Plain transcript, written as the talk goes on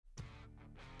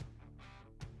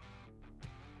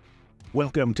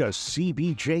Welcome to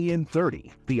CBJ in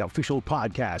 30, the official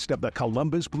podcast of the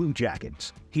Columbus Blue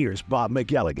Jackets. Here's Bob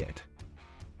McElligott.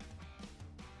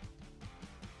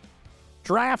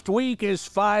 Draft week is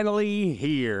finally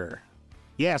here.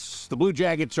 Yes, the Blue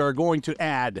Jackets are going to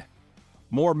add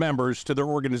more members to their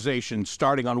organization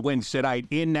starting on Wednesday night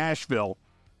in Nashville,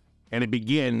 and it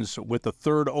begins with the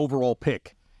third overall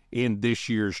pick in this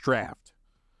year's draft.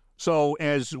 So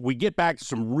as we get back to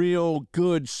some real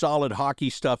good, solid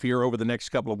hockey stuff here over the next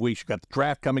couple of weeks, you've got the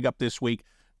draft coming up this week.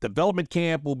 Development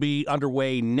camp will be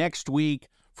underway next week.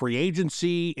 Free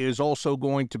agency is also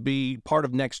going to be part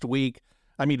of next week.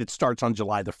 I mean, it starts on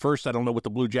July the 1st. I don't know what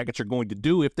the Blue Jackets are going to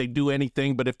do, if they do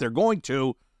anything, but if they're going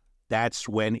to, that's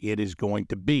when it is going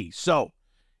to be. So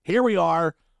here we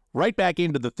are, right back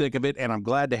into the thick of it, and I'm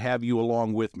glad to have you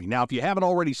along with me. Now, if you haven't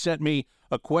already sent me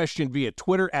a question via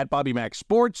Twitter at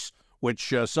BobbyMacSports,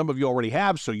 which some of you already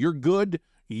have, so you're good.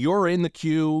 You're in the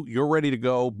queue. You're ready to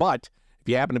go. But if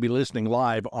you happen to be listening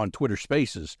live on Twitter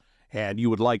Spaces and you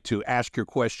would like to ask your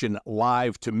question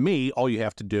live to me, all you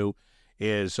have to do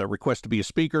is request to be a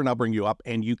speaker, and I'll bring you up,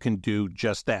 and you can do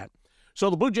just that. So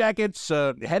the Blue Jackets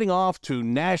heading off to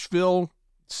Nashville.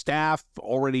 Staff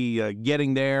already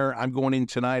getting there. I'm going in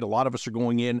tonight. A lot of us are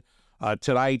going in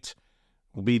tonight.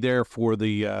 We'll be there for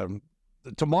the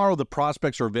tomorrow. The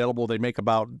prospects are available. They make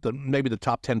about maybe the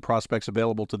top 10 prospects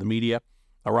available to the media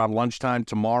around lunchtime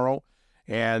tomorrow.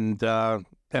 And then,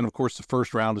 of course, the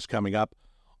first round is coming up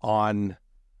on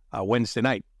Wednesday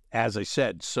night, as I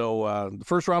said. So the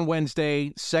first round Wednesday,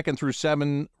 2nd through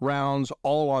 7 rounds,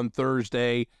 all on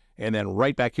Thursday, and then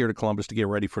right back here to Columbus to get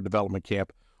ready for development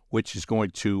camp, which is going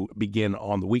to begin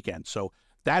on the weekend. So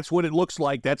that's what it looks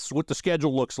like. That's what the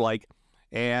schedule looks like.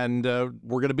 And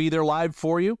we're going to be there live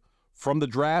for you from the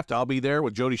draft. I'll be there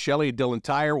with Jody Shelley and Dylan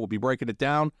Tyre. We'll be breaking it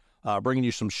down, bringing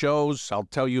you some shows. I'll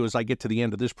tell you as I get to the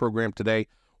end of this program today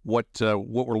what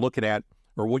we're looking at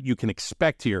or what you can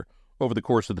expect here over the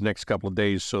course of the next couple of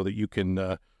days so that you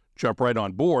can jump right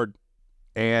on board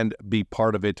and be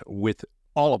part of it with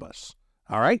all of us.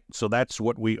 All right? So that's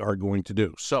what we are going to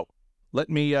do. So let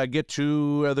me get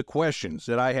to the questions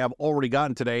that I have already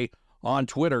gotten today on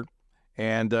Twitter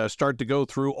and start to go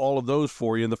through all of those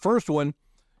for you. And the first one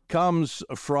comes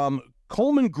from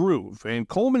Coleman Groove. And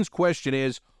Coleman's question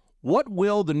is, what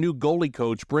will the new goalie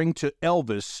coach bring to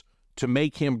Elvis to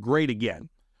make him great again?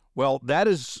 Well, that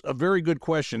is a very good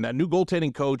question. That new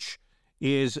goaltending coach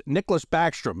is Nicklas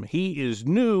Backstrom. He is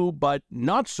new, but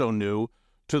not so new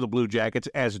to the Blue Jackets,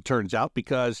 as it turns out,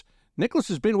 because Nicklas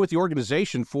has been with the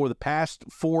organization for the past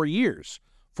 4 years.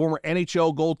 Former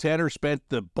NHL goaltender, spent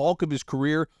the bulk of his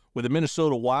career with the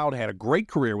Minnesota Wild, had a great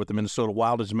career with the Minnesota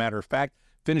Wild, as a matter of fact.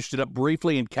 Finished it up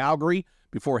briefly in Calgary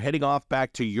before heading off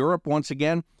back to Europe once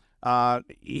again.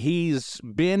 He's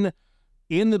been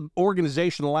in the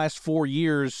organization the last 4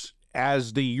 years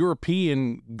as the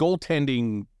European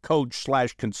goaltending coach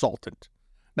 / consultant.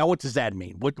 Now, what does that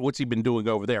mean? What's he been doing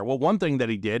over there? Well, one thing that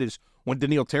he did is when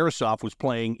Daniil Tarasov was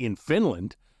playing in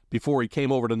Finland before he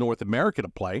came over to North America to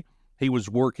play, he was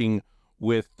working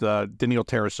with Daniil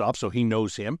Tarasov, so he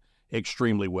knows him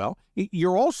extremely well.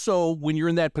 You're also, when you're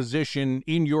in that position,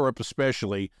 in Europe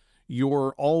especially,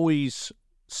 you're always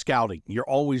scouting. You're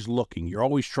always looking. You're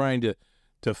always trying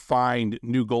to find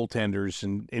new goaltenders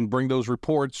and bring those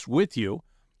reports with you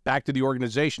back to the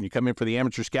organization. You come in for the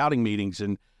amateur scouting meetings,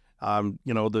 and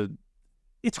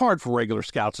it's hard for regular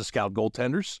scouts to scout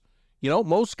goaltenders.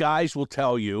 Most guys will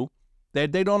tell you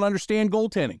that they don't understand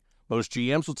goaltending. Most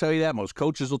GMs will tell you that. Most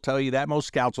coaches will tell you that. Most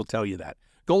scouts will tell you that.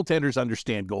 Goaltenders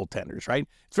understand goaltenders, right?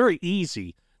 It's very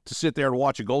easy to sit there and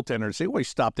watch a goaltender and say, well, he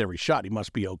stopped every shot. He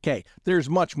must be okay. There's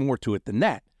much more to it than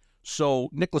that. So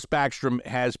Nicklas Backstrom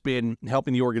has been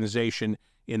helping the organization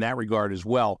in that regard as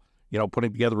well,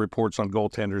 putting together reports on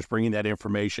goaltenders, bringing that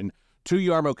information to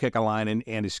Jarmo Kekalainen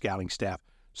and his scouting staff.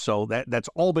 So that's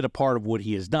all been a part of what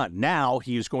he has done. Now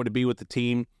he is going to be with the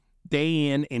team day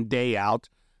in and day out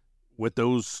with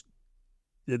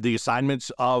the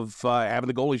assignments of having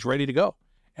the goalies ready to go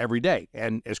every day.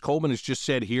 And as Coleman has just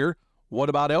said here, what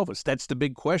about Elvis? That's the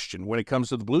big question. When it comes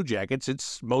to the Blue Jackets,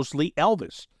 it's mostly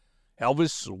Elvis.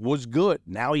 Elvis was good.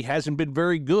 Now he hasn't been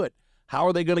very good. How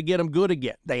are they going to get him good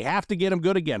again? They have to get him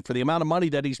good again for the amount of money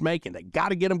that he's making. They got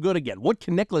to get him good again. What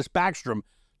can Nicklas Backstrom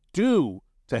do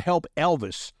to help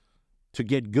Elvis to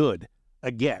get good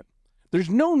again? There's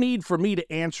no need for me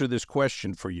to answer this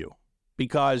question for you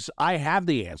because I have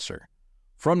the answer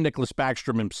from Nicklas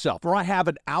Backstrom himself, or I have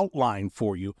an outline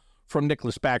for you from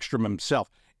Nicklas Backstrom himself.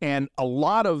 And a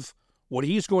lot of what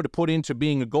he's going to put into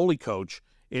being a goalie coach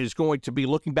is going to be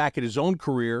looking back at his own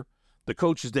career, the the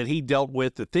coaches that he dealt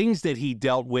with, the things that he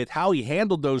dealt with, how he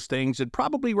handled those things, and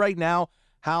probably right now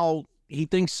how he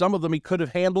thinks some of them he could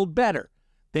have handled better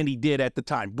than he did at the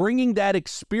time. Bringing that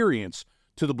experience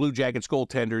to the Blue Jackets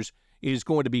goaltenders is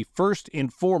going to be first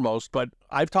and foremost, but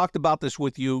I've talked about this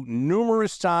with you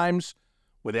numerous times.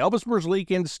 With Elvis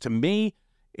Merzlikins, to me,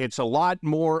 it's a lot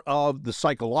more of the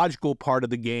psychological part of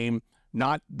the game,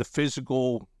 not the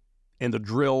physical and the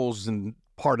drills and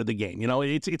part of the game. You know,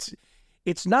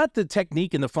 it's not the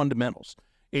technique and the fundamentals.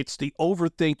 It's the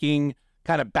overthinking,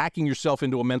 kind of backing yourself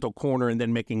into a mental corner and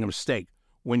then making a mistake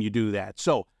when you do that.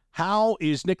 So how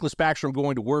is Nicklas Backstrom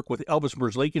going to work with Elvis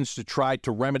Merzlikins to try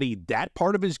to remedy that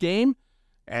part of his game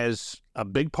as a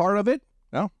big part of it?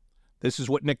 Well, this is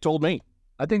what Nick told me.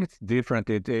 I think it's different.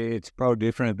 It's probably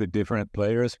different with different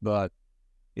players, but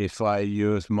if I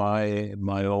use my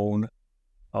own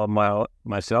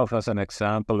myself as an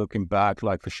example, looking back,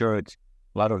 like for sure, it's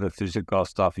a lot of the physical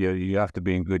stuff. You have to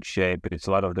be in good shape. It's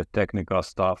a lot of the technical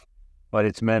stuff, but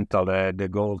it's mental. The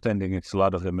goaltending, it's a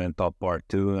lot of the mental part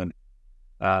too. And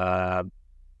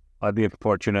I've been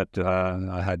fortunate to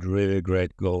I had really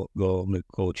great goal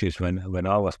coaches when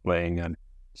I was playing, and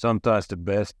sometimes the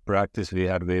best practice we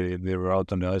had, we were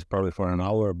out on the ice probably for an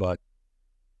hour, but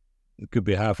it could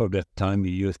be half of the time we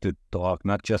used to talk,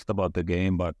 not just about the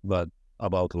game, but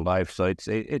about life. So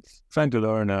it's trying to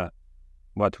learn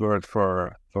what works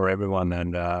for everyone,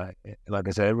 and like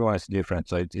I said, everyone is different.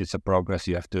 So it's a progress.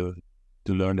 You have to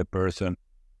learn the person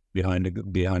behind the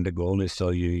goalie, so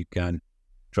you can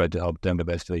try to help them the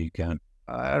best way you can.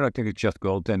 I don't think it's just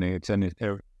goaltending. It's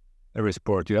every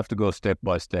sport. You have to go step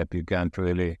by step. You can't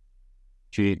really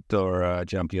cheat or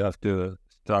jump. You have to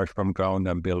start from ground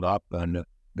and build up, and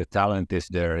the talent is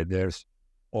there. There's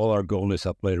all our goalies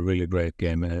have played a really great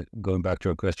game. Going back to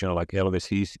your question, like Elvis,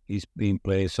 he's been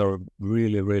playing so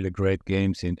really, really great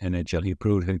games in NHL. He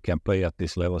proved he can play at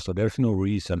this level, so there's no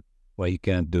reason why he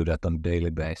can't do that on a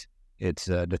daily basis. It's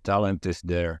the talent is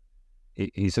there.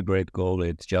 He's a great goalie.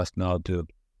 It's just now to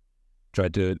try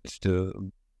to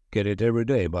get it every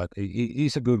day, but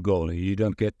he's a good goalie. You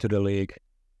don't get to the league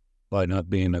by not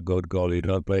being a good goalie. You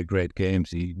don't play great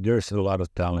games. There's a lot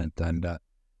of talent, and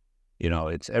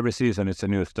it's every season it's a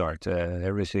new start.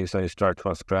 Every season you start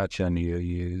from scratch and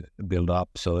you build up.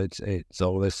 So it's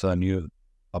always a new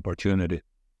opportunity.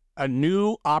 A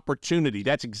new opportunity.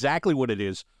 That's exactly what it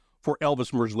is for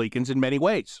Elvis Merzlikins in many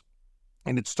ways,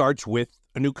 and it starts with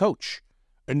a new coach,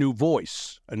 a new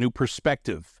voice, a new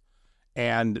perspective.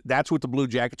 And that's what the Blue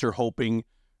Jackets are hoping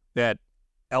that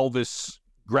Elvis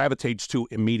gravitates to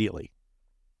immediately,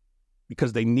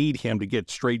 because they need him to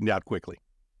get straightened out quickly.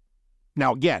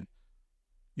 Now, again,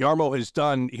 Jarmo has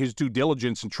done his due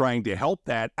diligence in trying to help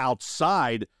that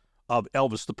outside of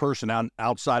Elvis the person,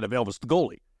 outside of Elvis the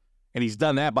goalie. And he's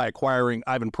done that by acquiring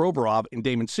Ivan Provorov and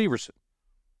Damon Severson.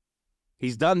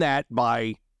 He's done that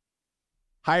by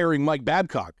hiring Mike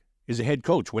Babcock as a head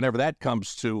coach whenever that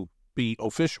comes to be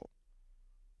official,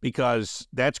 because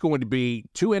that's going to be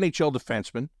two NHL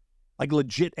defensemen, like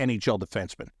legit NHL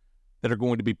defensemen, that are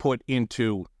going to be put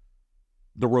into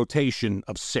the rotation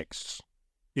of six,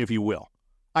 if you will.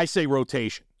 I say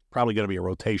rotation. Probably going to be a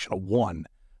rotation of one,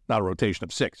 not a rotation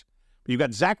of six. But you've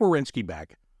got Zach Werenski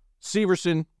back,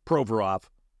 Severson, Provorov.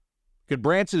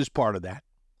 Goodbranson is part of that.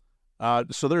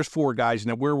 So there's four guys.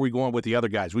 Now, where are we going with the other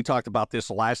guys? We talked about this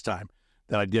the last time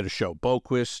that I did a show.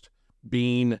 Boquist,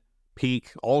 Bean,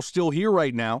 Peak, all still here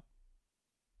right now.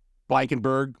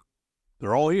 Blankenberg,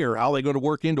 they're all here. How are they going to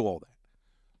work into all that?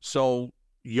 So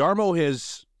Jarmo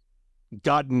has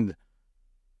gotten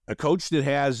a coach that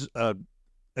has a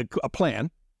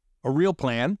plan, a real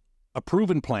plan, a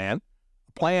proven plan,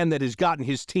 a plan that has gotten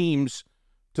his teams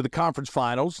to the conference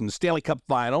finals and the Stanley Cup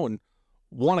final and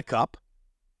won a cup.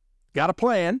 Got a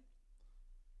plan,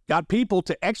 got people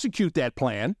to execute that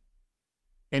plan,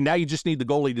 and now you just need the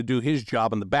goalie to do his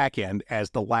job on the back end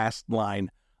as the last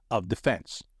line of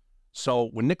defense. So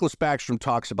when Nicklas Backstrom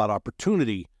talks about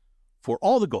opportunity for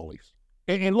all the goalies,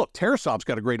 and look, Tarasov's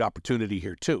got a great opportunity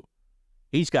here too.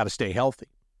 He's got to stay healthy.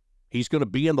 He's going to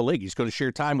be in the league. He's going to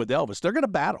share time with Elvis. They're going to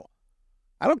battle.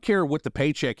 I don't care what the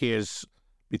paycheck is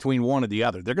between one and the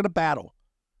other. They're going to battle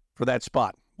for that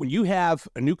spot. When you have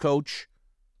a new coach,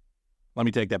 let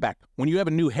me take that back. When you have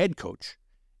a new head coach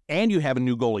and you have a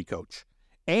new goalie coach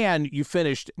and you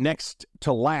finished next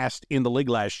to last in the league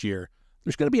last year,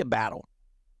 there's going to be a battle.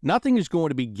 Nothing is going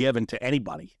to be given to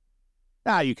anybody.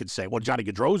 Now, you could say, well, Johnny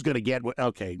Gaudreau's going to get,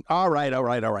 okay, all right.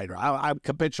 I'll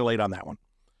capitulate on that one.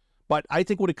 But I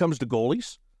think when it comes to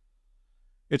goalies,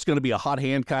 it's going to be a hot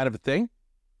hand kind of a thing,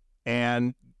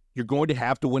 and you're going to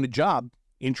have to win a job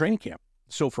in training camp.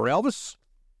 So for Elvis,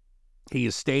 he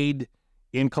has stayed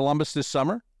in Columbus this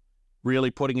summer,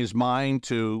 really putting his mind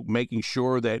to making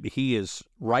sure that he is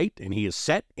right and he is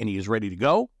set and he is ready to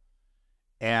go.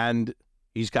 And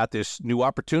he's got this new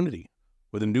opportunity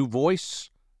with a new voice,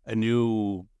 a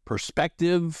new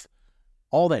perspective,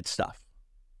 all that stuff.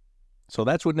 So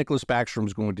that's what Nicholas Backstrom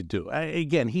is going to do.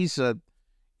 Again, he's a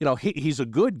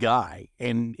good guy,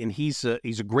 and he's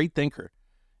a great thinker.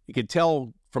 You can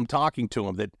tell from talking to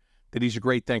him that he's a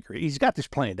great thinker. He's got this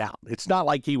planned out. It's not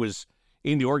like he was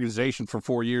in the organization for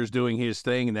 4 years doing his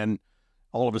thing, and then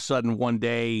all of a sudden one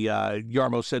day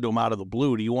Jarmo said to him out of the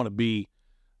blue, "Do you want to be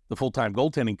the full-time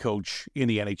goaltending coach in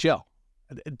the NHL?"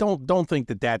 Don't think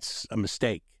that that's a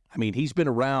mistake. I mean, he's been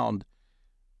around.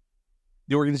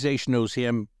 The organization knows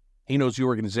him. He knows the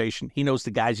organization. He knows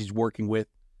the guys he's working with.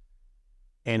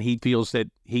 And he feels that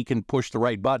he can push the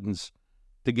right buttons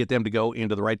to get them to go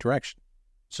into the right direction.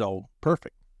 So,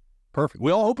 perfect.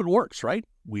 We all hope it works, right?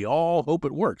 We all hope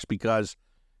it works, because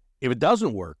if it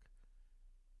doesn't work,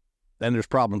 then there's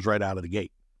problems right out of the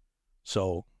gate.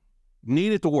 So,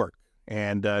 need it to work,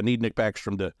 and need Nick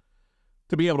Backstrom to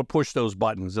be able to push those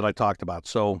buttons that I talked about.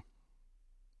 So,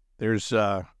 there's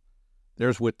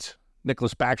what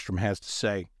Nicholas Backstrom has to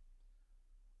say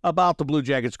about the Blue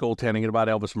Jackets goaltending and about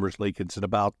Elvis Merzlikins and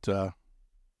about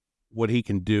what he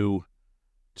can do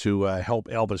to help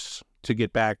Elvis to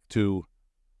get back to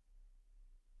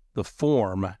the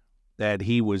form that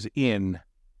he was in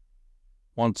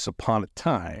once upon a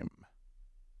time.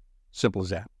 Simple as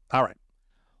that. All right.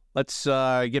 Let's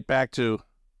get back to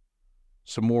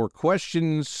some more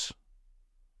questions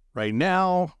right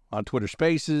now on Twitter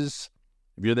Spaces.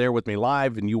 If you're there with me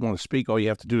live and you want to speak, all you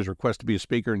have to do is request to be a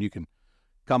speaker, and you can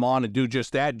come on and do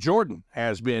just that. Jordan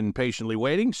has been patiently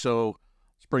waiting, so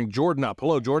let's bring Jordan up.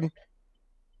 Hello, Jordan.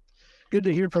 Good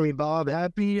to hear from you, Bob.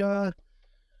 Happy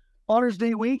Honors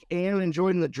Day week and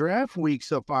enjoying the draft week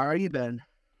so far. How you been?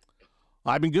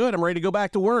 I've been good. I'm ready to go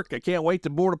back to work. I can't wait to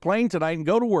board a plane tonight and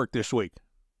go to work this week.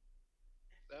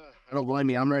 I don't blame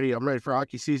you. I'm ready. I'm ready for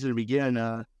hockey season to begin.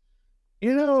 One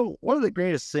of the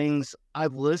greatest things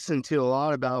I've listened to a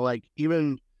lot about, like,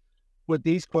 even with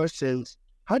these questions,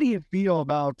 how do you feel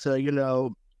about,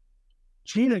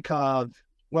 Chinikov,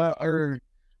 or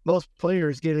most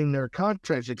players getting their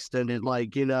contracts extended,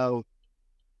 like, getting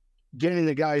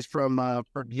the guys from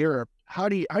Europe? How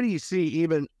do you see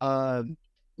even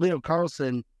Leo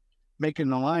Carlsson making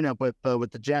the lineup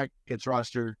with the Jackets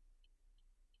roster?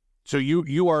 So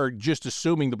you are just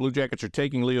assuming the Blue Jackets are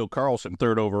taking Leo Carlsson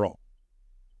third overall?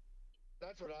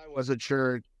 That's what I wasn't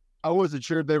sure. I wasn't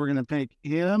sure if they were going to pick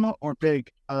him or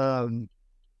pick the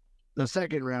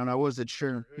second round. I wasn't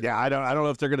sure. Yeah, I don't know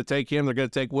if they're going to take him. They're going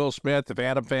to take Will Smith. If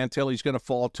Adam Fantilli's going to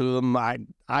fall to them, I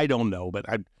don't know. But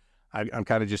I'm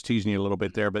kind of just teasing you a little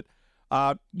bit there. But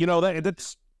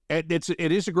it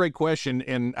is a great question.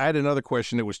 And I had another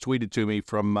question that was tweeted to me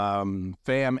from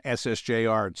Fam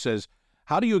SSJR. It says,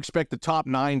 "How do you expect the top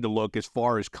 9 to look as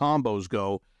far as combos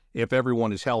go if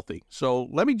everyone is healthy?" So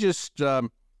let me just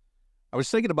I was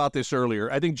thinking about this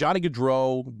earlier. I think Johnny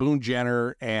Gaudreau, Boone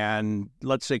Jenner, and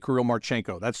let's say Kirill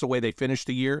Marchenko, that's the way they finished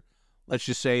the year. Let's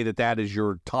just say that is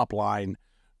your top line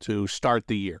to start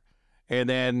the year. And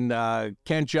then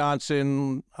Kent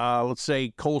Johnson, let's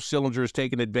say Cole Sillinger has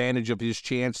taken advantage of his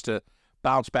chance to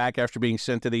bounce back after being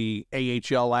sent to the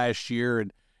AHL last year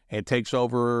and takes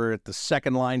over at the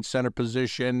second line center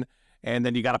position. And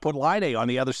then you got to put Line on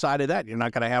the other side of that. You're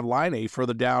not going to have Line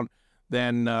further down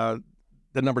than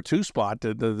the number 2 spot,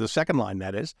 the second line,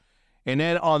 that is. And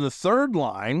then on the third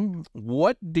line,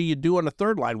 what do you do on the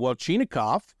third line? Well,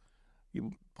 Chinikov,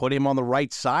 you put him on the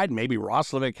right side. Maybe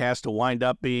Roslovic has to wind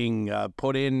up being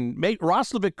put in.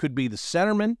 Roslovic could be the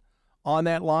centerman on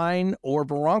that line, or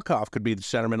Voronkov could be the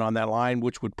centerman on that line,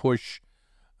 which would push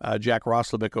Jack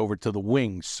Roslovic over to the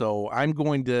wings. So I'm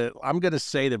going to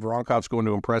say that Voronkov's going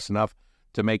to impress enough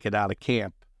to make it out of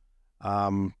camp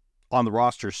on the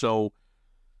roster. So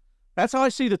that's how I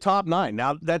see the top 9.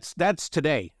 Now that's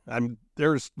today.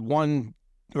 There's 1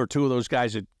 or 2 of those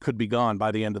guys that could be gone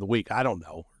by the end of the week. I don't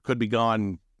know. Could be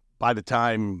gone by the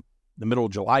time the middle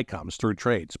of July comes through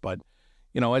trades. But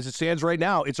as it stands right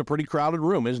now, it's a pretty crowded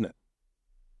room, isn't it?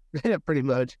 Yeah, pretty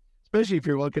much. Especially if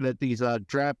you're looking at these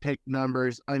draft pick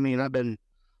numbers. I mean, I've been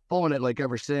following it like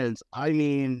ever since. I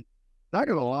mean, not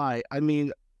going to lie. I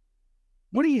mean,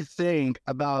 what do you think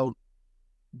about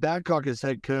Babcock as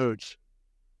head coach?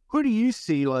 Who do you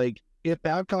see, like, if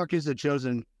Babcock isn't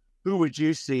chosen, who would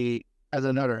you see as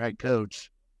another head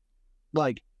coach?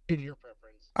 Like, in your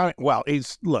preference? Well,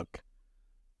 look,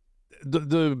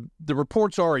 the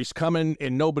reports are he's coming,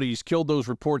 and nobody's killed those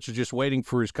reports. Are just waiting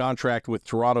for his contract with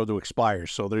Toronto to expire.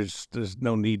 So there's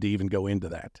no need to even go into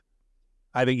that.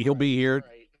 I think he'll be here.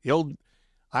 Right.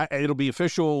 It'll be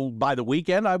official by the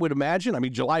weekend, I would imagine. I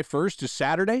mean, July 1st is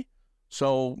Saturday.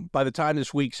 So by the time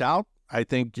this week's out, I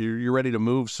think you're ready to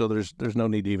move. So there's no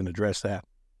need to even address that.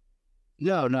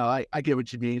 No, I get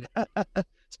what you mean.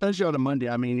 Especially on a Monday.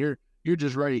 I mean, you're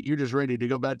just ready. You're just ready to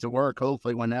go back to work,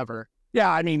 hopefully whenever.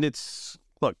 Yeah, I mean,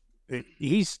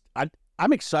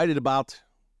 I'm excited about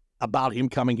him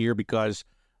coming here because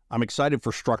I'm excited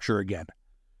for structure again.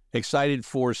 Excited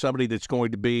for somebody that's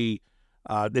going to be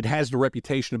that has the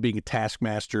reputation of being a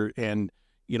taskmaster and,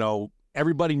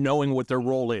 everybody knowing what their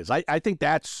role is. I think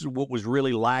that's what was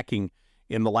really lacking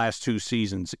in the last 2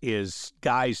 seasons is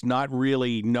guys not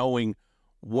really knowing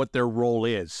what their role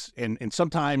is. And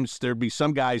sometimes there'd be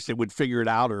some guys that would figure it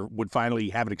out or would finally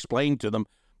have it explained to them.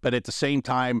 But at the same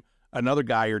time, another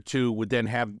guy or two would then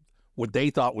have what they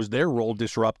thought was their role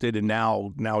disrupted, and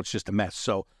now it's just a mess.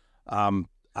 So I'm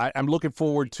looking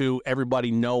forward to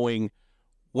everybody knowing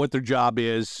what their job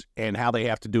is and how they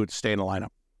have to do it to stay in the lineup.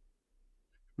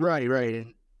 Right.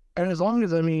 And as long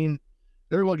as,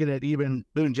 they're looking at even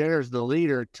Boone Jenner as the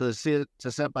leader to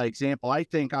set by example. I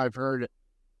think I've heard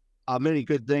many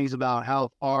good things about how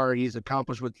far he's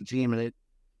accomplished with the team,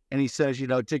 and he says,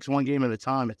 it takes one game at a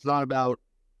time. It's not about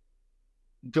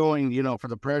going, for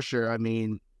the pressure.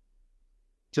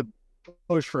 To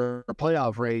push for a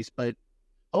playoff race, but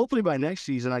hopefully by next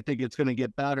season, I think it's going to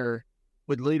get better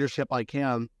with leadership like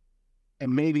him,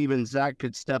 and maybe even Zach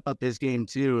could step up his game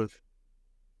too,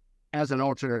 as an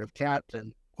alternative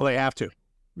captain. Well, they have to.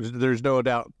 There's no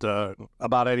doubt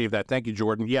about any of that. Thank you,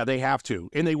 Jordan. Yeah, they have to,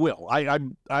 and they will.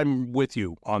 I'm with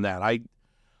you on that.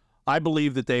 I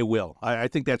believe that they will. I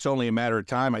think that's only a matter of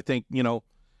time. I think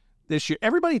this year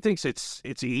everybody thinks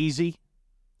it's easy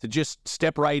to just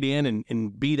step right in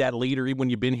and be that leader even when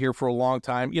you've been here for a long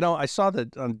time. I saw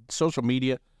that on social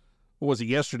media. What was it,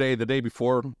 yesterday, the day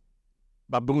before,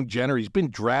 about Boone Jenner? He's been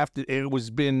drafted. It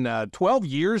was been 12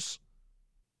 years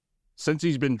since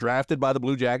he's been drafted by the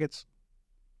Blue Jackets.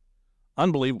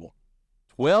 Unbelievable.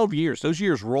 12 years. Those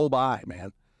years roll by,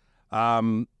 man.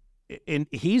 And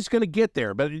he's going to get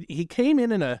there. But he came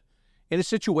in a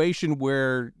situation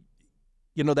where,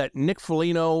 that Nick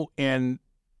Foligno and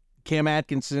Cam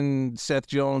Atkinson, Seth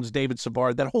Jones, David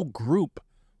Savard, that whole group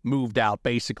moved out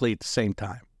basically at the same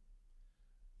time.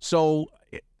 So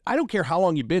I don't care how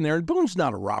long you've been there. And Boone's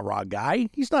not a rah-rah guy.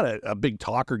 He's not a big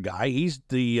talker guy. He's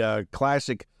the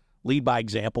classic lead by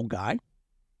example guy.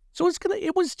 So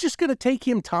it was just going to take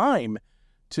him time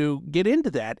to get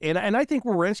into that. And I think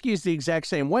Werenski is the exact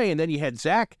same way. And then you had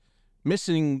Zach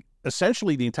missing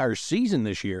essentially the entire season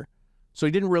this year. So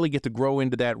he didn't really get to grow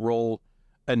into that role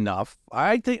enough.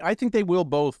 I think they will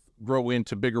both grow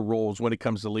into bigger roles when it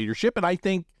comes to leadership. And I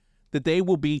think that they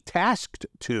will be tasked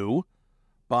to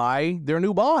by their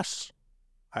new boss.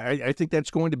 I think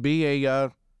that's going to be a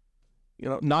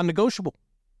non-negotiable.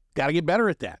 Got to get better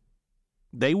at that.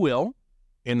 They will,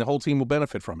 and the whole team will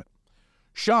benefit from it.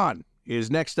 Sean is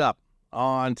next up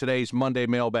on today's Monday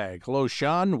Mailbag. Hello,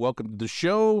 Sean. Welcome to the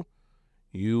show.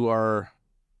 You are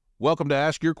welcome to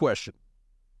ask your question.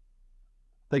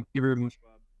 Thank you very much,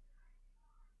 Bob.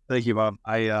 Thank you, Bob.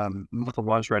 I'm with the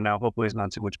lunch right now. Hopefully it's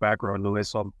not too much background noise,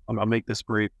 so I'll make this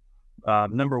brief.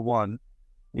 Number one,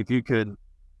 if you could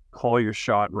call your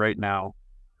shot right now,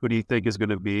 who do you think is going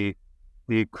to be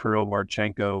the Kirill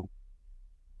Marchenko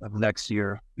of next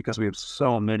year? Because we have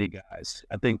so many guys.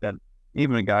 I think that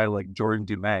even a guy like Jordan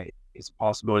Dumais, it's a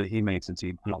possibility he makes a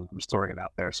team. I'm just throwing it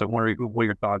out there. So what are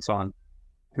your thoughts on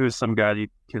who is some guy you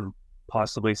can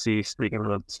possibly see sneaking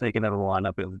out of the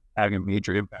lineup and having a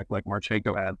major impact like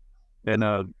Marchenko had?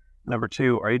 And number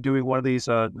two, are you doing one of these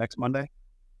next Monday?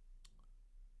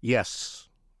 Yes.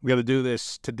 I'm going to do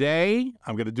this today.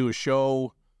 I'm going to do a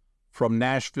show from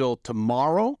Nashville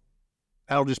tomorrow.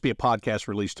 That'll just be a podcast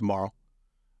release tomorrow.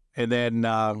 And then,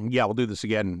 we'll do this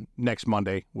again next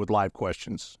Monday with live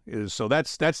questions. So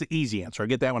that's the easy answer. I'll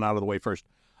get that one out of the way first.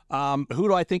 Who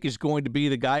do I think is going to be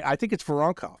the guy? I think it's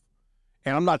Voronkov.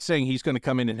 And I'm not saying he's going to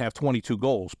come in and have 22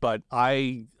 goals, but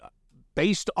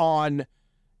based on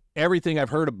everything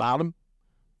I've heard about him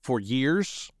for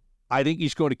years, I think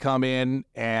he's going to come in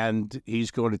and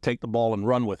he's going to take the ball and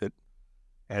run with it,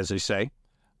 as they say.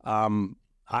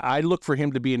 I look for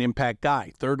him to be an impact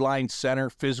guy, third-line center,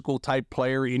 physical-type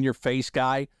player, in-your-face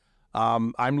guy.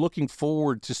 I'm looking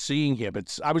forward to seeing him.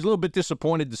 I was a little bit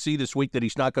disappointed to see this week that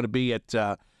he's not going to be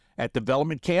at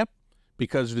development camp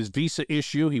because of his visa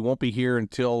issue. He won't be here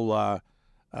until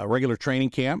regular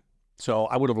training camp. So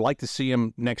I would have liked to see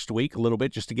him next week a little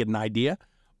bit just to get an idea.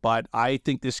 But I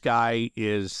think this guy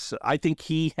I think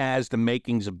he has the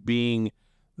makings of being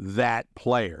that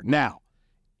player. Now,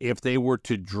 if they were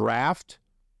to draft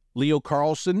Leo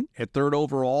Carlsson at 3rd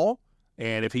overall,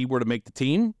 and if he were to make the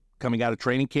team coming out of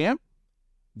training camp,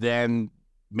 then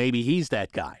maybe he's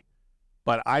that guy.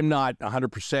 But I'm not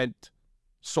 100%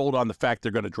 sold on the fact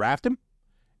they're going to draft him,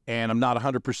 and I'm not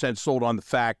 100% sold on the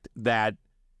fact that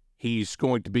he's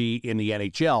going to be in the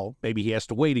NHL. Maybe he has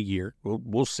to wait a year.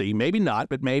 We'll see. Maybe not,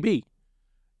 but maybe.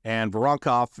 And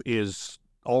Voronkov is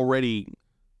already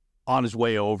on his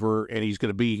way over, and he's going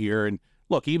to be here. And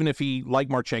look, even if he, like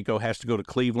Marchenko, has to go to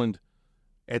Cleveland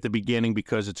at the beginning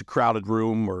because it's a crowded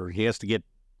room, or he has to get a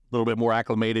little bit more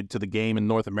acclimated to the game in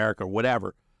North America or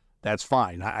whatever, that's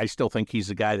fine. I still think he's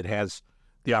the guy that has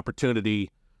the opportunity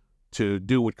to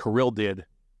do what Kirill did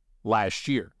last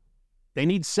year. They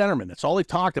need centermen. That's all they've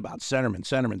talked about,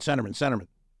 centermen.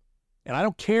 And I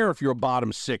don't care if you're a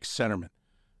bottom 6 centerman.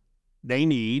 They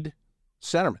need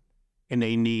centermen, and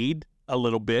they need a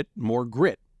little bit more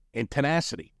grit and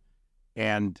tenacity.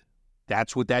 And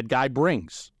that's what that guy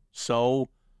brings. So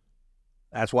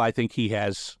that's why I think he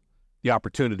has the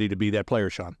opportunity to be that player,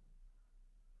 Sean.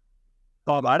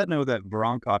 Bob, I didn't know that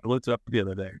Voronkov. I looked it up the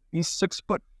other day. He's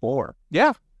 6'4".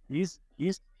 Yeah. He's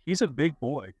a big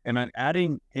boy. And then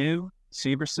adding him,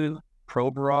 Severson,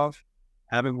 Provorov,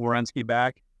 having Werenski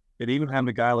back, and even having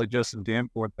a guy like Justin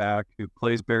Danforth back who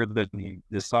plays better than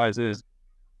his size is,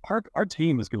 our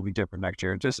team is going to be different next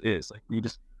year. It just is. Like,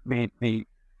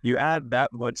 you add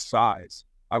that much size.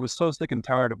 I was so sick and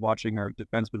tired of watching our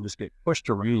defensemen just get pushed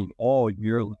around all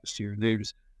year last year. They're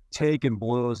just taking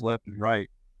blows left and right.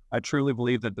 I truly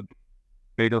believe that the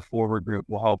beta forward group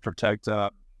will help protect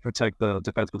the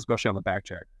defensemen, especially on the back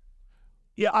check.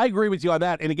 Yeah, I agree with you on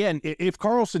that. And again, if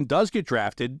Carlson does get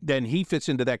drafted, then he fits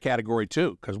into that category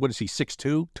too. Because what is he,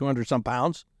 6'2", 200-some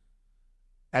pounds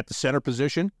at the center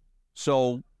position?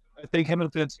 So I think him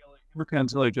and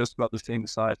Fantilli are just about the same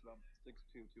size. 6'2",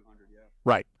 200, yeah.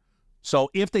 Right. So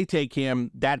if they take him,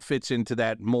 that fits into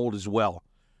that mold as well.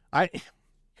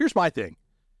 Here's my thing,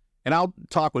 and I'll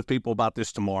talk with people about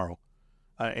this tomorrow.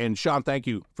 And Sean, thank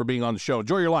you for being on the show.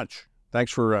 Enjoy your lunch.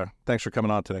 Thanks for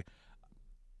coming on today.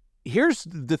 Here's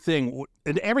the thing,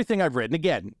 and everything I've read, and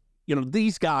again,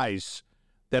 these guys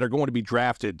that are going to be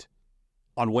drafted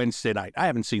on Wednesday night, I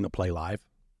haven't seen them play live.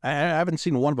 I haven't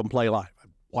seen one of them play live. I've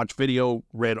watched video,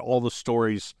 read all the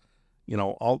stories,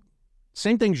 all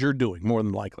same things you're doing, more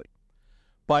than likely.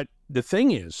 But the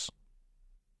thing is,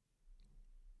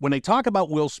 when they talk about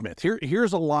Will Smith,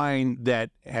 here's a line that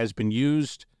has been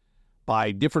used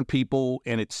by different people,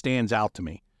 and it stands out to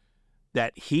me,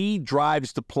 that he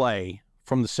drives the play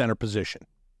from the center position.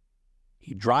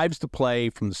 He drives the play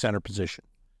from the center position.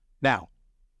 Now,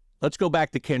 let's go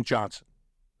back to Kent Johnson,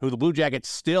 who the Blue Jackets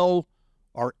still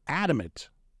are adamant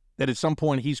that at some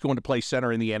point he's going to play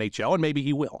center in the NHL, and maybe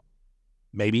he will.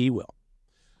 Maybe he will.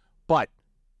 But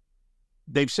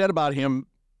they've said about him,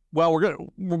 well,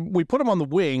 we put him on the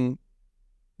wing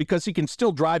because he can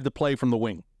still drive the play from the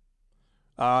wing.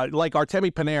 Like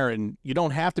Artemi Panarin, you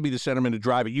don't have to be the centerman to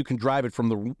drive it. You can drive it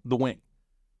from the wing.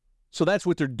 So that's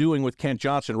what they're doing with Kent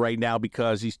Johnson right now,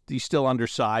 because he's still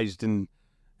undersized, and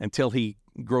until he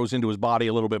grows into his body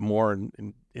a little bit more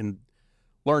and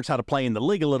learns how to play in the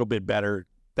league a little bit better,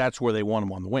 that's where they want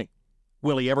him on the wing.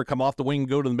 Will he ever come off the wing and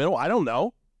go to the middle? I don't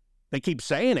know. They keep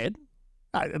saying it.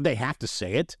 They have to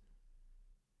say it,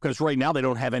 because right now they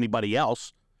don't have anybody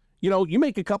else. You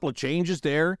make a couple of changes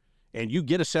there, and you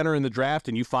get a center in the draft,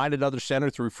 and you find another center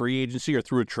through free agency or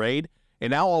through a trade,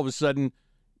 and now all of a sudden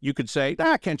you could say,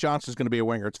 Kent Johnson's going to be a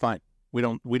winger. It's fine. We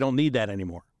don't need that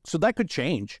anymore. So that could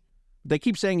change. They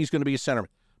keep saying he's going to be a centerman,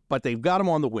 but they've got him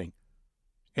on the wing.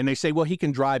 And they say, well, he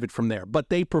can drive it from there. But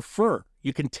they prefer,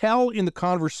 you can tell in the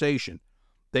conversation,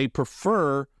 they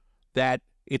prefer that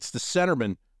it's the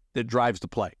centerman that drives the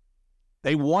play.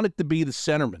 They want it to be the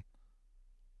centerman.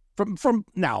 From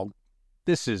now,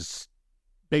 this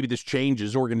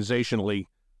changes organizationally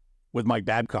with Mike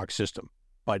Babcock's system.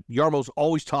 But Yarmo's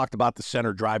always talked about the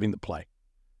center driving the play.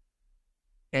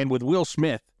 And with Will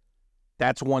Smith,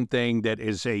 that's one thing that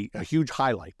is a huge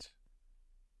highlight,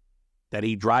 that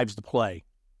he drives the play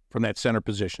from that center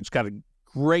position. He's got a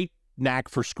great knack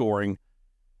for scoring,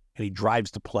 and he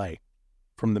drives the play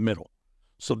from the middle.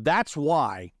 So that's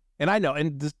why, and I know,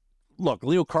 look,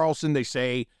 Leo Carlsson, they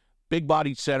say,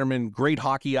 big-bodied centerman, great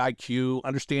hockey IQ,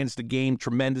 understands the game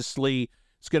tremendously.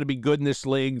 He's going to be good in this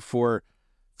league for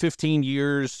 15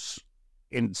 years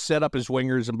and set up his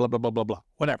wingers and blah, blah, blah, blah, blah,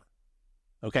 whatever.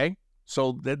 Okay?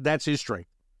 So that's his strength.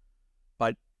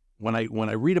 But when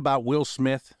I read about Will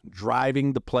Smith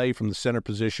driving the play from the center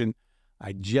position,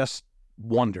 I just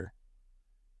wonder.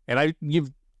 And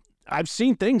I've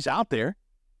seen things out there,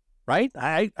 right?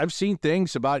 I've seen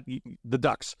things about the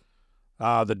Ducks.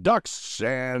 The Ducks,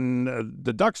 and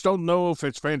the Ducks don't know if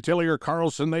it's Fantilli or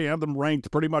Carlson. They have them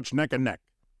ranked pretty much neck and neck.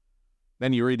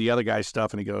 Then you read the other guy's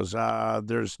stuff, and he goes,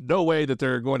 there's no way that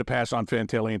they're going to pass on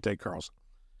Fantilli and take Carlson.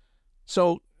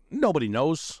 So nobody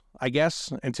knows, I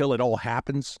guess, until it all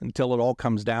happens, until it all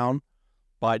comes down.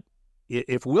 But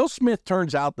if Will Smith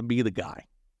turns out to be the guy,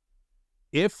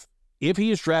 if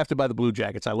he is drafted by the Blue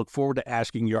Jackets, I look forward to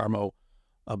asking Jarmo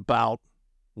about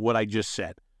what I just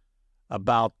said,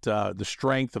 about the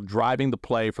strength of driving the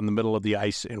play from the middle of the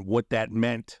ice and what that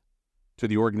meant to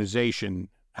the organization,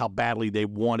 how badly they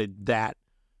wanted that.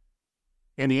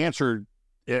 And the answer,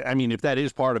 I mean, if that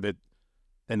is part of it,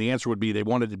 then the answer would be they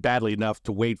wanted it badly enough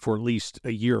to wait for at least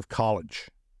a year of college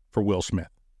for Will Smith.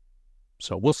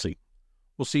 So we'll see.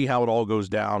 We'll see how it all goes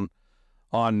down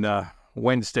on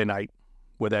Wednesday night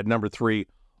with that number 3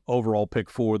 overall pick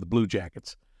for the Blue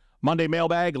Jackets. Monday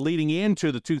Mailbag leading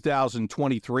into the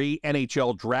 2023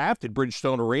 NHL Draft at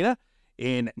Bridgestone Arena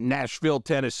in Nashville,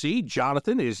 Tennessee.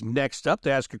 Jonathan is next up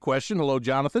to ask a question. Hello,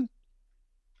 Jonathan.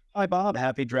 Hi, Bob.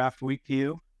 Happy draft week to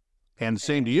you. And the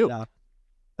same to you.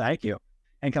 Thank you.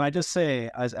 And can I just say,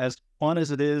 as fun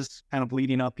as it is kind of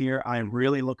leading up here, I am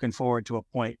really looking forward to a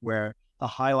point where the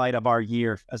highlight of our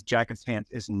year as Jackets fans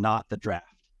is not the draft.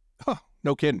 Oh,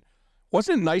 no kidding.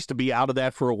 Wasn't it nice to be out of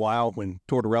that for a while when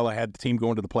Tortorella had the team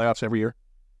going to the playoffs every year?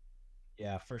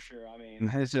 Yeah, for sure. I mean,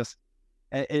 it's just,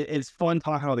 it's fun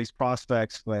talking about these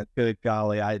prospects, but good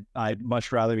golly, I'd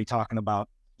much rather be talking about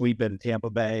sweeping Tampa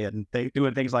Bay and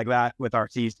doing things like that with our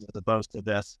season as opposed to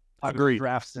this. Agreed.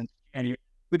 Drafts since January.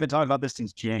 We've been talking about this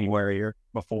since January or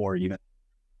before even.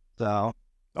 So.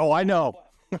 Oh, I know.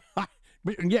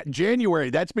 Yeah, January.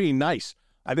 That's being nice.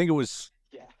 I think it was.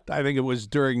 Yeah. I think it was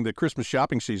during the Christmas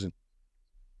shopping season.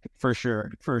 For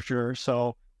sure.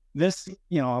 So this,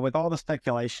 with all the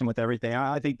speculation, with everything,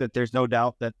 I think that there's no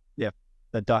doubt that if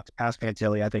the Ducks pass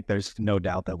Fantilli, I think there's no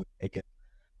doubt that we take it.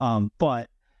 But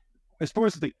as far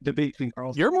as the debate between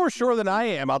Carlson, you're more sure than I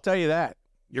am. I'll tell you that.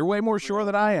 You're way more sure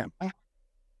than I am.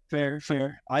 Fair.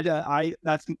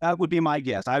 That would be my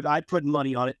guess. I'd put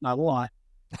money on it, not a lot,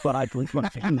 but I'd put money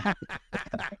on that.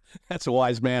 That's a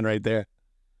wise man right there.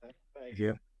 Thank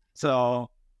you. So.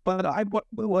 But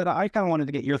what I kind of wanted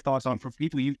to get your thoughts on from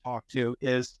people you've talked to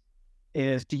is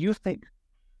do you think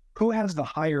who has the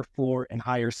higher floor and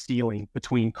higher ceiling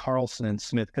between Carlson and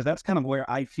Smith? Because that's kind of where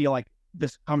I feel like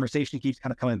this conversation keeps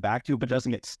kind of coming back to, but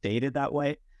doesn't get stated that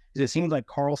way. It seems like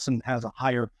Carlson has a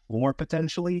higher floor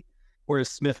potentially, whereas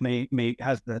Smith may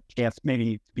has the chance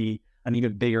maybe to be an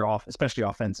even bigger especially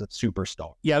offensive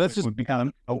superstar. Yeah, would be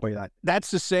kind of that's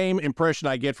the same impression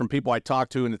I get from people I talk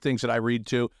to and the things that I read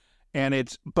too.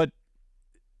 But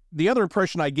the other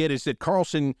impression I get is that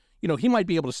Carlson, he might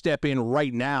be able to step in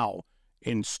right now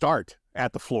and start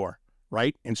at the floor,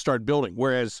 right? And start building.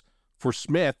 Whereas for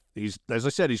Smith, as I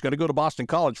said, he's going to go to Boston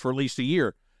College for at least a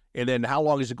year. And then how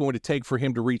long is it going to take for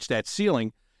him to reach that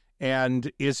ceiling? And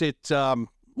is it,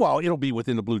 it'll be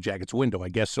within the Blue Jackets window, I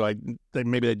guess. So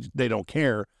maybe they don't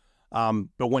care.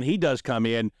 But when he does come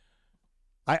in,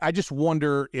 I just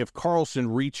wonder if Carlson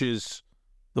reaches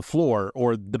the floor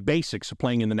or the basics of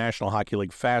playing in the National Hockey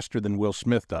League faster than Will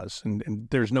Smith does. And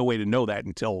there's no way to know that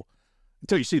until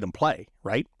you see them play,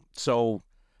 right? So,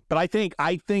 but I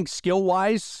think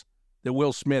skill-wise that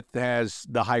Will Smith has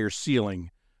the higher ceiling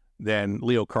than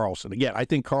Leo Carlson. Again, I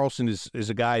think Carlson is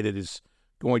a guy that is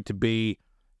going to be,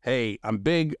 hey, I'm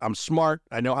big, I'm smart,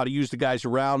 I know how to use the guys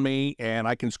around me, and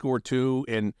I can score too.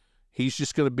 And he's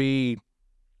just going to be,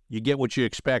 you get what you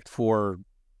expect for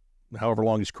however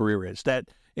long his career is.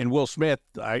 And Will Smith,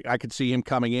 I could see him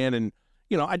coming in and,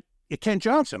 Kent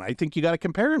Johnson, I think you got to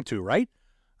compare him to, right?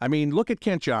 I mean, look at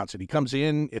Kent Johnson. He comes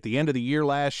in at the end of the year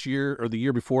last year, or the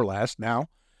year before last now,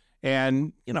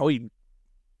 and,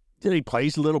 he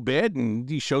plays a little bit and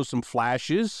he shows some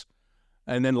flashes.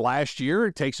 And then last year,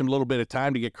 it takes him a little bit of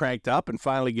time to get cranked up and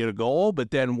finally get a goal.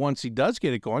 But then once he does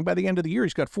get it going, by the end of the year,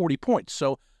 he's got 40 points.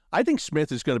 So I think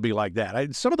Smith is going to be like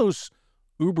that. Some of those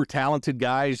uber talented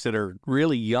guys that are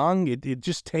really young, it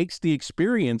just takes the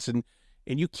experience, and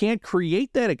you can't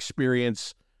create that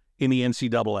experience in the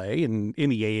NCAA and in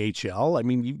the AHL. I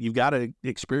mean, you've got to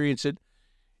experience it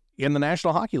in the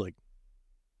National Hockey League.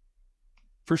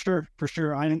 For sure.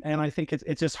 And I think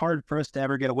it's just hard for us to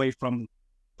ever get away from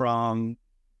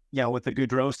with the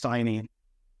Gaudreau signing,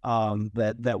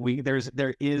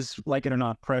 there is, like it or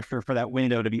not, pressure for that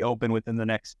window to be open within the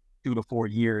next 2 to 4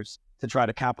 years to try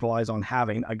to capitalize on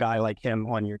having a guy like him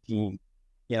on your team.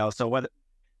 So whether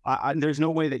there's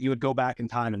no way that you would go back in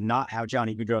time and not have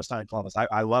Johnny Gaudreau sign Columbus.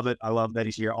 I love it. I love that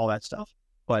he's here, all that stuff.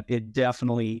 But it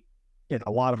definitely in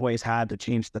a lot of ways had to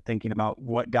change the thinking about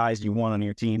what guys you want on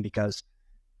your team, because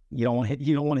you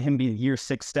don't want him to be year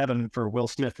 6, 7 for Will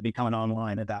Smith to be coming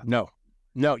online at that. No,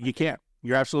 you can't.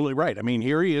 You're absolutely right. I mean,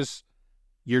 here he is,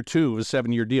 year 2 of a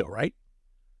 7-year deal, right?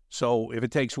 So if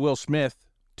it takes Will Smith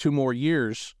 2 more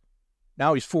years,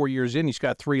 now he's 4 years in, he's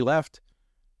got 3 left,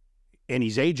 and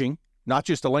he's aging. Not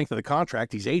just the length of the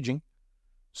contract, he's aging.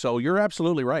 So you're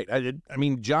absolutely right. I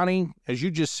mean, Johnny, as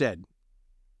you just said,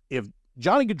 if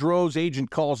Johnny Gaudreau's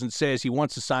agent calls and says he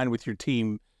wants to sign with your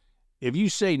team, if you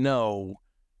say no,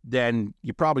 then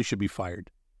you probably should be fired.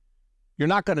 You're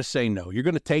not going to say no. You're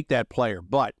going to take that player.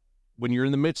 But when you're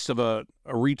in the midst of a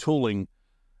retooling,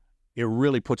 it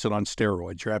really puts it on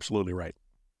steroids. You're absolutely right.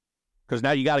 Because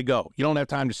now you got to go. You don't have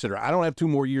time to sit around. I don't have 2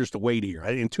 more years to wait here.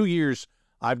 In 2 years,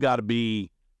 I've got to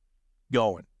be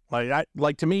going.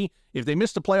 Like to me, if they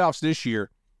miss the playoffs this year,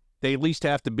 they at least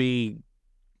have to be,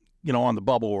 on the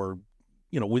bubble or,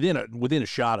 within a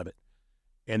shot of it.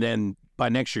 And then by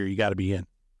next year, you got to be in.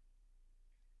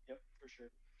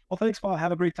 Well, thanks, Paul.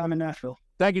 Have a great time in Nashville.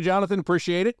 Thank you, Jonathan.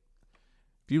 Appreciate it.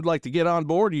 If you'd like to get on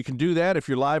board, you can do that. If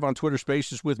you're live on Twitter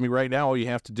Spaces with me right now, all you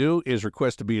have to do is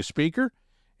request to be a speaker,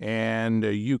 and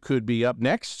you could be up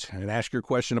next and ask your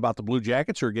question about the Blue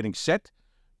Jackets who are getting set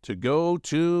to go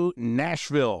to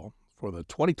Nashville for the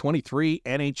 2023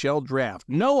 NHL Draft.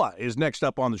 Noah is next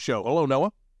up on the show. Hello,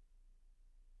 Noah.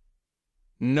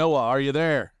 Noah, are you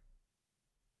there?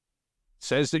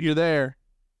 Says that you're there.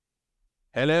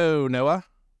 Hello, Noah.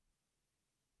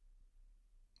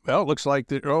 Well, it looks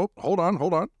like hold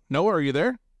on. Noah, are you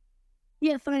there?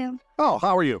 Yes, I am. Oh,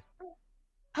 how are you?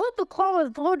 I hope the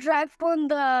Columbus Blue Jackets win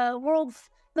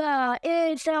the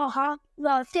NHL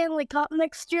the Stanley Cup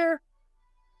next year.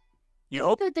 You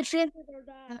hope? The chances are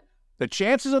that. The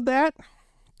chances of that?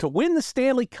 To win the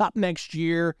Stanley Cup next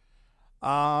year,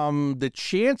 the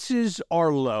chances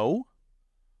are low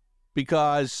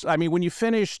because, when you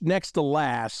finish next to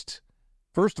last,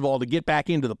 first of all, to get back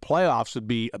into the playoffs would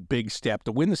be a big step.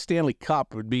 To win the Stanley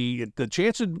Cup the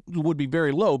chances would be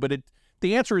very low, but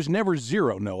the answer is never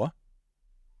 0, Noah.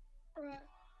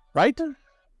 Right?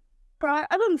 Right.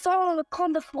 I've been following the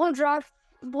Columbus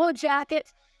Blue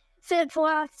Jackets since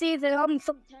last season. I'm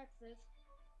from Texas.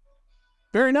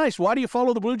 Very nice. Why do you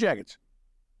follow the Blue Jackets?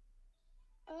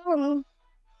 I don't know.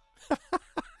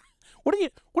 What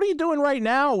are you doing right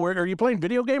now? Are you playing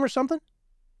video game or something?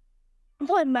 I'm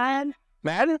playing Madden.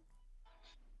 Madden?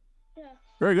 Yeah.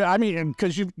 Very good.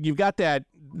 Because you've got that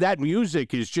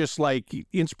music is just like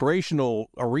inspirational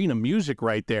arena music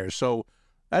right there. So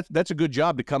that's a good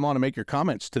job to come on and make your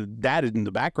comments to that in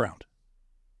the background.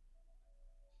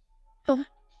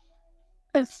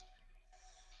 Yes.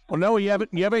 Well, Noah, you have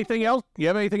anything else? You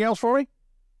have anything else for me?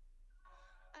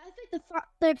 I think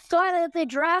the guy that they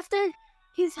drafted,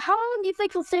 how long do you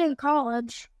think he'll stay in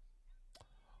college?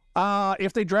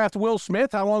 If they draft Will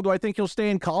Smith, how long do I think he'll stay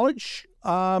in college?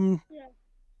 Yeah.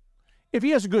 If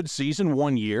he has a good season,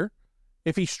 1 year.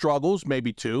 If he struggles,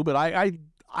 maybe 2. But I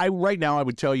right now I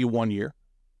would tell you 1 year.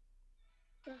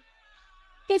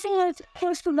 I think that's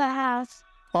close to the house.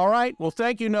 All right. Well,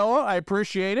 thank you, Noah. I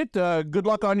appreciate it. Good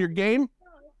luck on your game.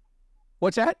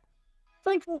 What's that?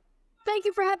 Thank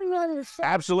you for having me on this show.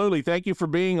 Absolutely. Thank you for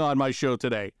being on my show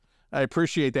today. I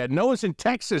appreciate that. Noah's in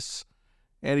Texas,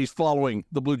 and he's following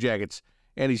the Blue Jackets,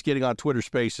 and he's getting on Twitter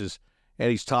Spaces, and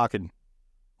he's talking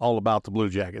all about the Blue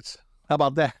Jackets. How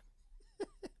about that?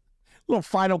 Little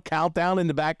final countdown in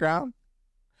the background.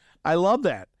 I love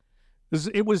that.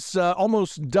 It was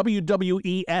almost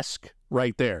WWE-esque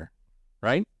right there,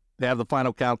 right? They have the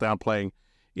final countdown playing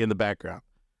in the background.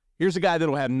 Here's a guy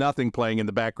that'll have nothing playing in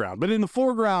the background, but in the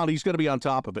foreground, he's going to be on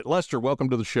top of it. Lester, welcome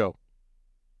to the show.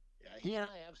 Yeah, he and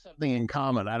I have something in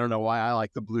common. I don't know why I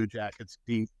like the Blue Jackets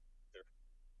team.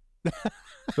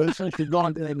 But since you're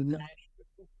going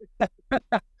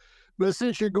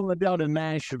down to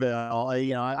Nashville,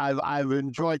 I've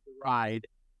enjoyed the ride.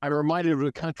 I'm reminded of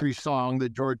a country song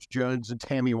that George Jones and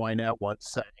Tammy Wynette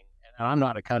once sang. And I'm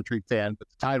not a country fan, but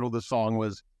the title of the song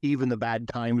was "Even the Bad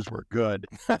Times Were Good."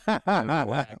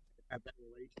 That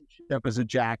relationship as a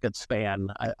Jackets fan,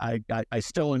 I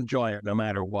still enjoy it no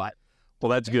matter what. Well,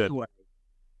 that's good. Anyway,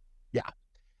 yeah.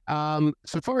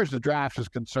 So far as the draft is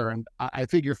concerned, I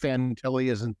figure Fantilli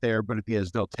isn't there, but if he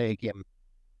is, they'll take him.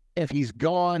 If he's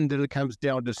gone, then it comes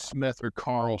down to Smith or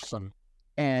Carlson.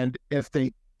 And if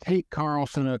they take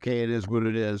Carlson, okay, it is what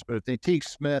it is. But if they take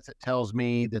Smith, it tells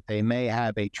me that they may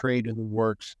have a trade in the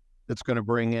works that's going to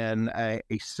bring in a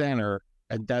center,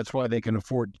 and that's why they can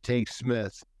afford to take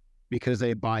Smith, because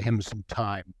they buy him some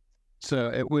time. So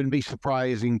it wouldn't be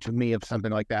surprising to me if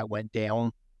something like that went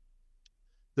down.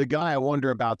 The guy I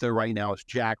wonder about, though, right now is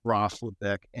Jack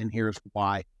Roslovic, and here's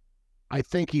why. I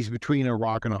think he's between a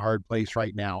rock and a hard place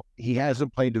right now. He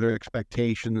hasn't played to their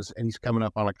expectations, and he's coming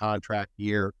up on a contract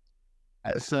year.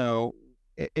 So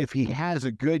if he has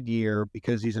a good year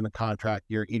because he's in a contract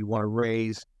year, he'd want to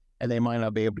raise, and they might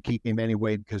not be able to keep him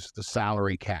anyway because of the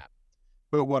salary cap.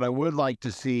 But what I would like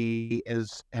to see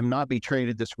is him not be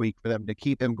traded this week for them to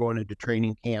keep him going into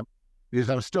training camp, because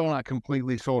I'm still not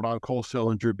completely sold on Cole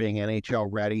Sillinger being NHL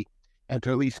ready, and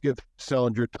to at least give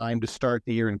Sillinger time to start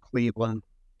the year in Cleveland.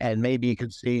 And maybe you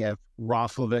could see if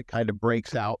Roslovic kind of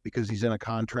breaks out because he's in a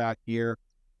contract year.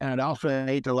 And I'd also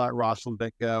hate to let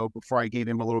Roslovic go before I gave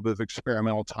him a little bit of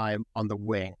experimental time on the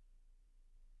wing.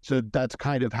 So that's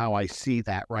kind of how I see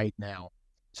that right now.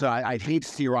 So I'd hate to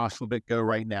see Roslovic go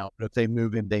right now, but if they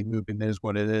move him, they move him. It is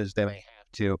what it is. They may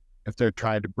have to if they're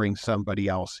trying to bring somebody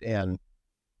else in.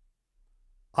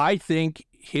 I think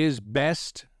his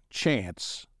best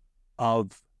chance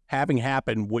of having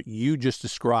happen what you just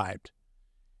described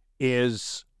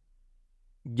is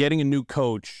getting a new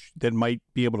coach that might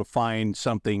be able to find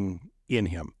something in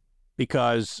him.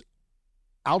 Because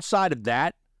outside of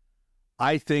that,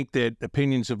 I think that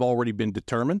opinions have already been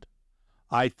determined.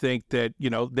 I think that,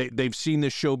 they've seen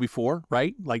this show before,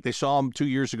 right? Like they saw him 2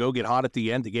 years ago get hot at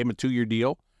the end. They gave him a 2-year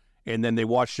deal, and then they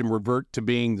watched him revert to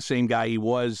being the same guy he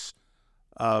was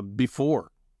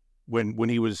before when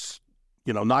he was,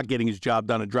 not getting his job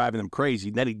done and driving them crazy.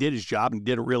 And then he did his job and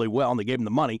did it really well, and they gave him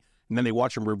the money. And then they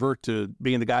watch him revert to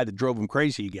being the guy that drove him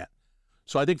crazy again.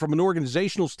 So I think from an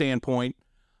organizational standpoint,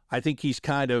 I think he's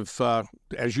kind of,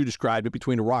 as you described it,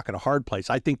 between a rock and a hard place.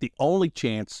 I think the only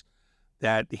chance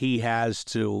that he has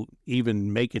to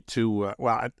even make it to,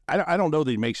 I don't know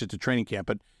that he makes it to training camp,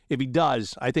 but if he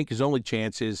does, I think his only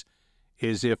chance is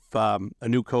if a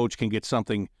new coach can get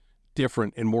something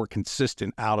different and more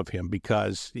consistent out of him,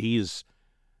 because he's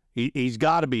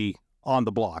got to be on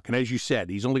the block. And as you said,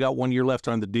 he's only got 1 year left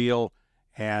on the deal.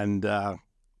 And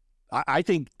I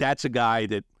think that's a guy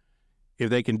that if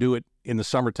they can do it in the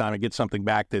summertime and get something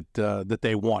back that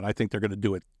they want, I think they're going to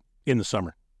do it in the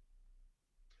summer.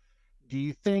 Do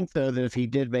you think, though, that if he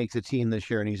did make the team this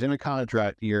year and he's in a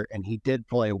contract year and he did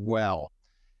play well,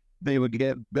 they would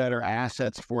get better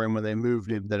assets for him when they moved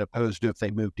him than opposed to if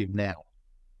they moved him now?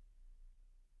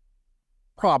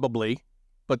 Probably,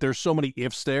 but there's so many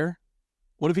ifs there.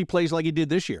 What if he plays like he did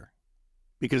this year?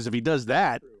 Because if he does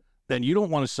that, then you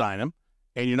don't want to sign him,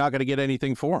 and you're not going to get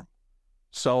anything for him.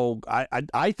 So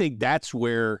I think that's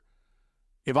where,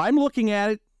 if I'm looking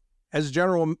at it as a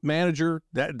general manager,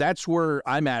 that's where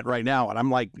I'm at right now. And I'm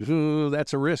like,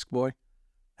 that's a risk, boy.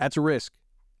 That's a risk.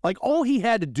 Like, all he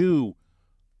had to do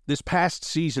this past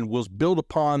season was build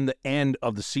upon the end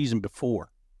of the season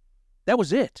before. That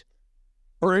was it.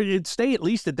 Or it'd stay at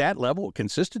least at that level of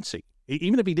consistency.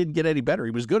 Even if he didn't get any better,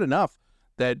 he was good enough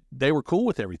that they were cool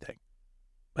with everything.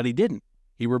 But he didn't.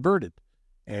 He reverted.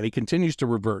 And he continues to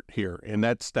revert here. And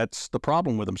that's the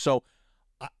problem with him. So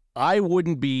I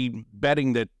wouldn't be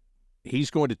betting that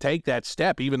he's going to take that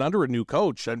step, even under a new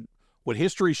coach. And what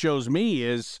history shows me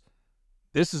is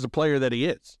this is a player that he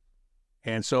is.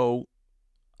 And so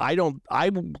I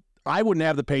wouldn't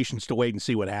have the patience to wait and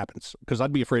see what happens, because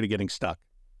I'd be afraid of getting stuck.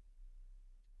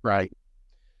 Right.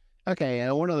 Okay,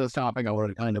 and one other topic I wanted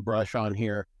to kind of brush on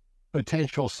here,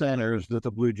 potential centers that the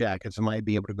Blue Jackets might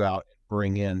be able to go out and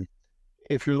bring in.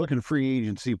 If you're looking free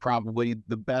agency, probably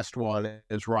the best one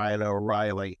is Ryan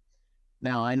O'Reilly.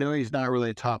 Now, I know he's not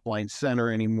really a top-line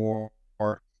center anymore,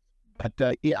 but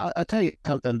I'll tell you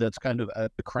something that's kind of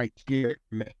the criteria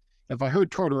for me. If I heard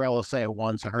Tortorella say it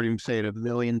once, I heard him say it a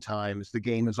million times, the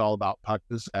game is all about puck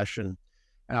possession.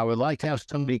 And I would like to have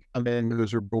somebody come in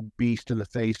who's a real beast in the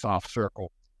face-off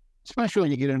circle, especially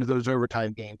when you get into those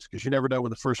overtime games, because you never know when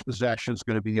the first possession is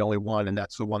going to be the only one, and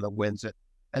that's the one that wins it.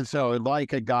 And so I'd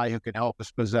like a guy who can help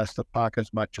us possess the puck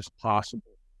as much as possible.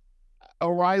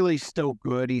 O'Reilly's still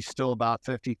good. He's still about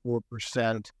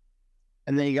 54%.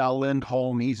 And then you got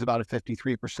Lindholm. He's about a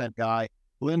 53% guy.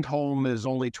 Lindholm is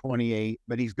only 28,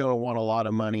 but he's going to want a lot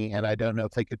of money, and I don't know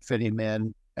if they could fit him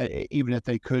in, even if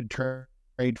they could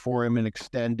trade for him and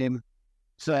extend him.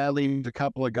 So that leaves a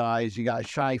couple of guys. You got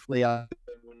Scheifele,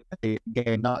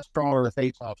 again, not strong or a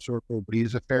face-off circle, but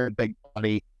he's a fair big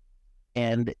body,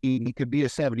 and he could be a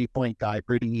 70-point guy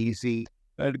pretty easy.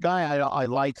 The guy I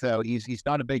like, though, he's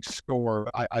not a big scorer.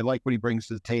 I like what he brings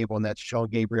to the table, and that's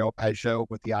Jean-Gabriel Pageau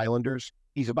with the Islanders.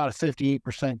 He's about a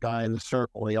 58% guy in the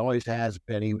circle. He always has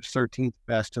been. He was 13th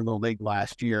best in the league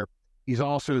last year. He's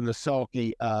also in the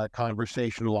Selke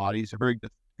conversation a lot. He's a very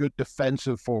good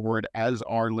defensive forward, as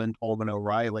are Lindholm and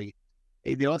O'Reilly.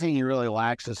 The only thing he really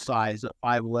lacks is size at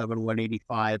 5'11",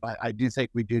 185. I do think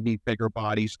we do need bigger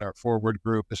bodies in our forward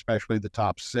group, especially the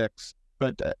top six.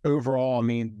 But overall, I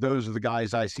mean, those are the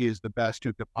guys I see as the best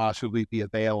who could possibly be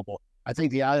available. I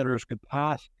think the Islanders could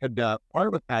part with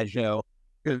Pajot,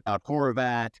 they've got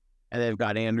Horvat, and they've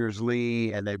got Anders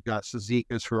Lee, and they've got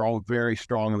Cizikas, who are all very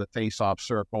strong in the face-off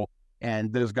circle.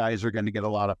 And those guys are going to get a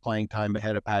lot of playing time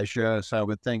ahead of Pajot. So I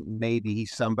would think maybe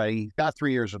he's somebody. He's got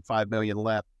 3 years and $5 million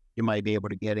left. You might be able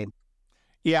to get him.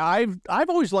 Yeah, I've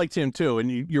always liked him too.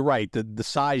 And you're right. The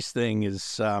size thing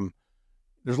is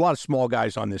there's a lot of small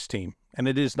guys on this team, and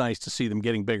it is nice to see them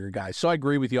getting bigger guys. So I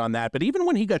agree with you on that. But even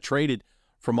when he got traded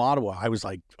from Ottawa, I was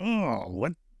like,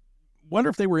 what? Wonder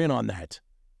if they were in on that.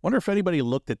 Wonder if anybody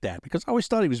looked at that, because I always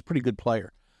thought he was a pretty good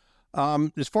player.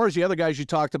 As far as the other guys you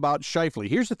talked about, Scheifele.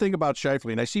 Here's the thing about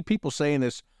Scheifele, and I see people saying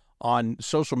this on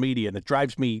social media, and it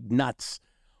drives me nuts.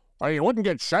 Well, you wouldn't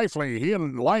get Scheifele. He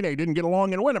and Laine didn't get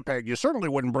along in Winnipeg. You certainly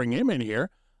wouldn't bring him in here.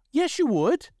 Yes, you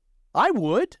would. I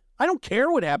would. I don't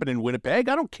care what happened in Winnipeg.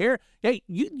 I don't care. Hey,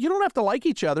 you don't have to like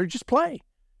each other. Just play.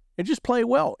 And just play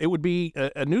well. It would be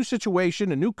a new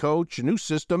situation, a new coach, a new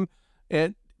system,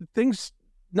 and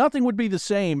nothing would be the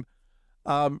same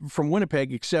from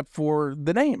Winnipeg except for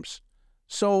the names.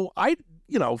 So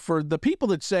for the people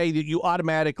that say that you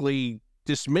automatically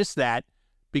dismiss that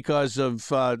because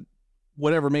of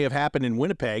whatever may have happened in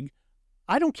Winnipeg,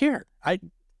 I don't care.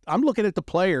 I'm looking at the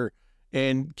player,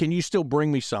 and can you still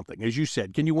bring me something? As you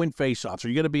said, can you win faceoffs?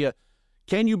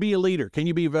 Can you be a leader? Can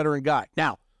you be a veteran guy?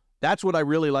 Now, that's what I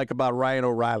really like about Ryan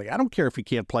O'Reilly. I don't care if he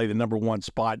can't play the number one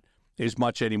spot as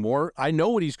much anymore. I know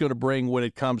what he's going to bring when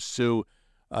it comes to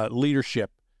leadership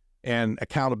and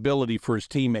accountability for his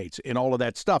teammates and all of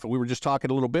that stuff. And we were just talking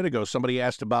a little bit ago. Somebody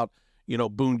asked about,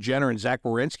 Boone Jenner and Zach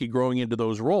Werenski growing into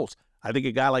those roles. I think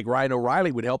a guy like Ryan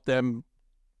O'Reilly would help them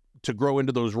to grow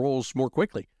into those roles more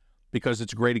quickly, because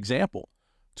it's a great example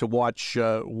to watch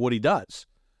what he does.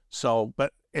 So,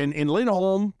 but in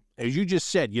Lindholm, as you just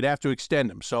said, you'd have to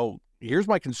extend him. So here's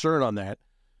my concern on that.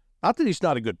 Not that he's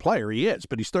not a good player. He is,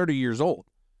 but he's 30 years old.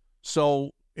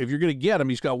 So if you're going to get him,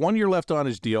 he's got 1 year left on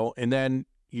his deal, and then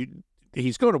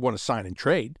he's going to want to sign and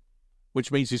trade,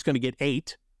 which means he's going to get $8 million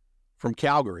from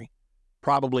Calgary,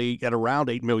 probably at around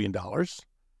 $8 million.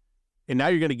 And now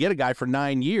you're going to get a guy for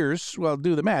 9 years. Well,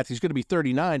 do the math. He's going to be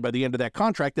 39 by the end of that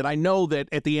contract. And I know that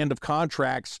at the end of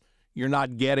contracts, you're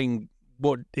not getting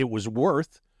what it was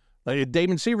worth. Like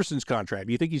Damon Severson's contract.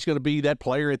 Do you think he's going to be that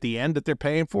player at the end that they're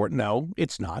paying for it? No,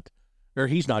 it's not. Or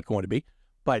he's not going to be.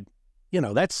 But,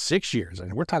 that's 6 years.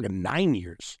 And we're talking 9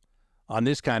 years on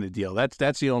this kind of deal.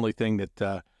 That's the only thing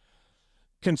that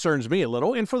concerns me a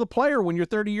little. And for the player, when you're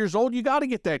 30 years old, you got to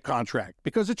get that contract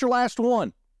because it's your last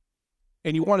one.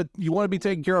 And you want to be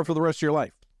taken care of for the rest of your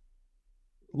life.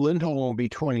 Lindholm will be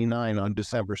 29 on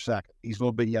December 2nd. He's a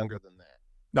little bit younger than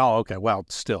that. Oh, okay. Well,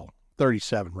 still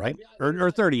 37, right? Or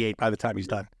 38 by the time he's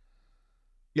done.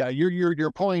 Yeah,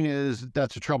 your point is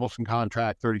that's a troublesome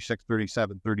contract, 36,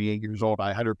 37, 38 years old.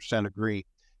 I 100% agree.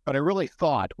 But I really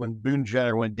thought when Boone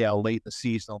Jenner went down late in the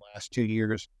season the last 2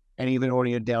 years, and even when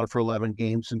he went down for 11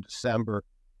 games in December,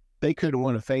 they could have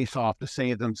won a face-off to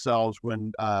save themselves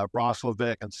when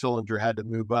Roslovic and Sillinger had to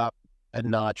move up a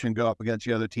notch and go up against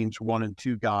the other team's 1 and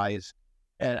 2 guys.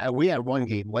 And we had one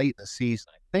game late in the season.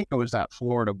 I think it was that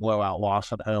Florida blowout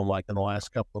loss at home, like in the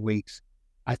last couple of weeks.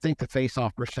 I think the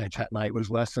face-off percentage that night was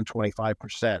less than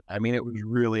 25%. I mean, it was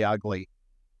really ugly.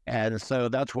 And so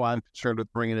that's why I'm concerned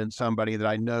with bringing in somebody that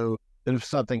I know that if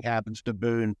something happens to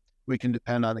Boone, we can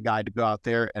depend on the guy to go out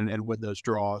there and win those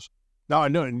draws. No,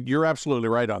 you're absolutely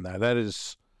right on that. That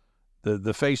is,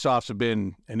 the face-offs have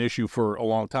been an issue for a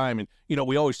long time. And,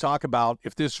 we always talk about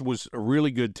if this was a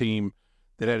really good team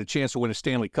that had a chance to win a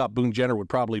Stanley Cup, Boone Jenner would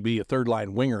probably be a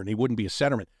third-line winger, and he wouldn't be a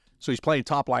centerman. So he's playing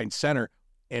top-line center,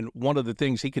 and one of the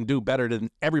things he can do better than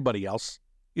everybody else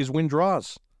is win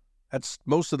draws. That's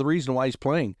most of the reason why he's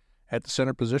playing at the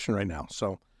center position right now.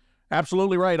 So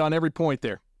absolutely right on every point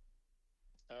there.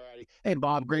 Hey,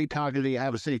 Bob, great talking to you.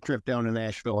 Have a safe trip down to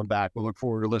Nashville and back. We'll look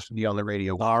forward to listening to you on the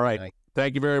radio. All right. Tonight.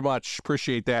 Thank you very much.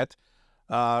 Appreciate that.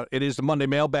 It is the Monday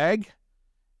Mailbag,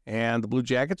 and the Blue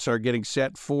Jackets are getting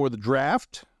set for the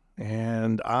draft.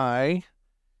 And I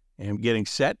am getting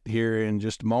set here in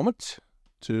just a moment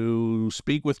to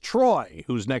speak with Troy,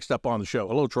 who's next up on the show.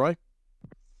 Hello, Troy.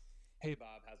 Hey,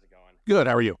 Bob. How's it going? Good.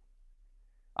 How are you?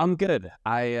 I'm good.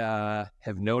 I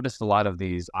have noticed a lot of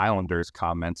these Islanders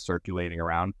comments circulating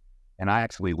around. And I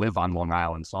actually live on Long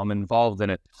Island, so I'm involved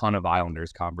in a ton of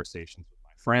Islanders conversations with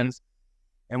my friends.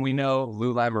 And we know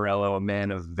Lou Lamoriello, a man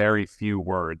of very few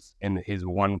words, in his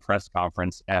one press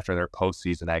conference after their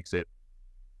postseason exit,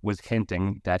 was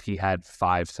hinting that he had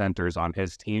 5 centers on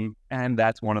his team, and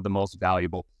that's one of the most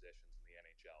valuable positions in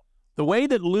the NHL. The way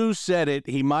that Lou said it,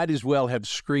 he might as well have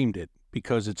screamed it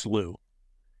because it's Lou.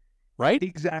 Right?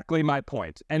 Exactly my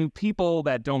point. And people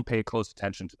that don't pay close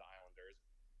attention to the Islanders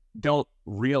don't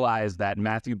realize that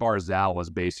Matthew Barzal was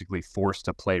basically forced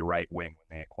to play right wing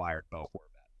when they acquired Bo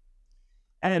Horvat.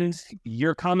 And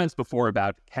your comments before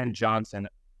about Ken Johnson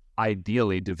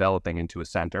ideally developing into a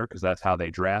center, because that's how they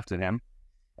drafted him,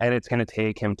 and it's going to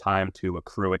take him time to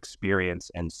accrue experience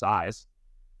and size,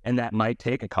 and that might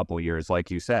take a couple years,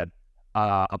 like you said.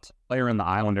 A player in the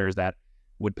Islanders that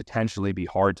would potentially be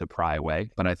hard to pry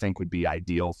away, but I think would be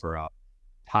ideal for a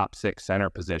top 6 center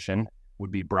position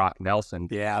would be Brock Nelson.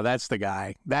 Yeah, that's the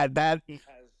guy. That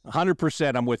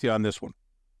 100%. I'm with you on this one.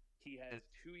 He has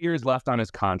 2 years left on his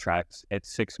contract at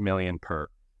 $6 million per,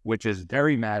 which is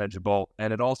very manageable,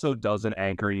 and it also doesn't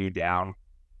anchor you down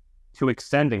to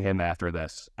extending him after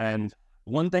this. And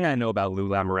one thing I know about Lou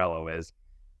Lamoriello is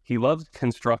he loves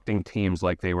constructing teams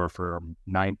like they were for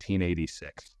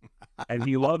 1986. And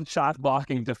he loved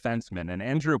shot-blocking defensemen. And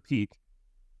Andrew Peeke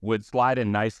would slide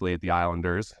in nicely at the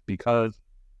Islanders because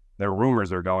there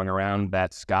rumors are going around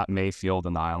that Scott Mayfield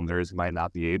and the Islanders might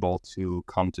not be able to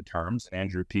come to terms.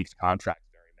 Andrew Peake's contract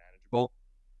is very manageable.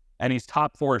 And he's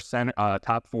top 4.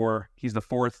 He's the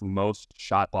 4th most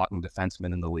shot-blocking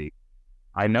defenseman in the league.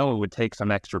 I know it would take some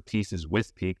extra pieces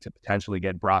with Peeke to potentially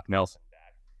get Brock Nelson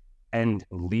back and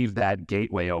leave that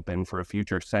gateway open for a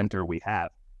future center we have.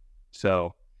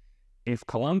 So if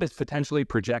Columbus potentially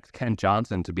projects Ken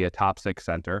Johnson to be a top 6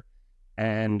 center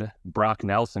and Brock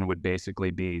Nelson would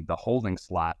basically be the holding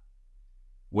slot,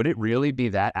 would it really be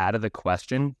that out of the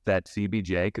question that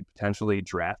CBJ could potentially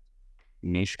draft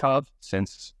Mishkov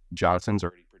since Johnson's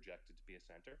already projected to be a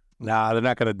center? Nah, they're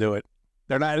not going to do it.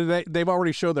 They're not. They've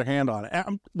already showed their hand on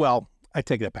it. Well, I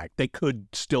take that back. They could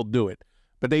still do it,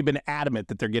 but they've been adamant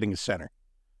that they're getting a center.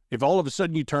 If all of a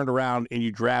sudden you turned around and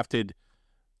you drafted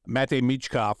Matej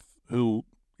Michkov, who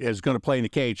is going to play in the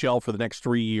KHL for the next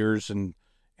 3 years, and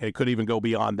it could even go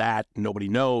beyond that, nobody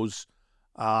knows,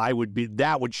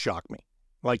 that would shock me.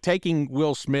 Like taking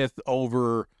Will Smith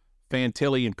over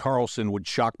Fantilli and Carlson would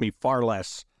shock me far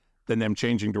less than them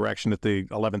changing direction at the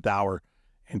 11th hour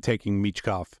and taking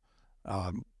Michkov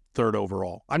 3rd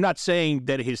overall. I'm not saying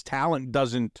that his talent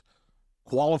doesn't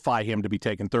qualify him to be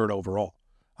taken 3rd overall.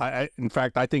 In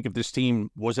fact, I think if this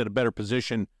team was at a better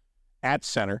position at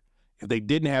center, if they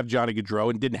didn't have Johnny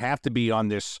Gaudreau and didn't have to be on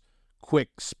this quick,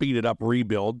 speeded-up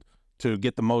rebuild to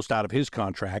get the most out of his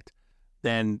contract,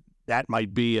 then that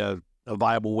might be a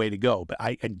viable way to go. But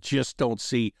I just don't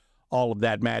see all of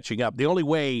that matching up. The only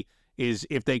way is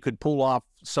if they could pull off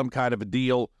some kind of a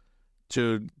deal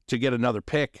to get another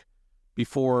pick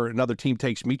before another team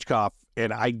takes Michkov,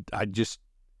 and I just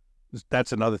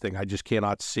that's another thing. I just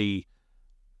can't see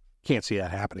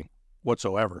that happening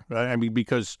whatsoever. I mean,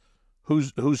 because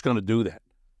who's going to do that?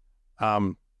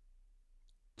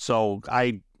 So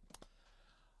I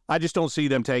just don't see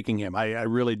them taking him. I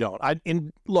really don't.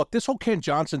 And look, this whole Ken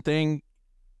Johnson thing.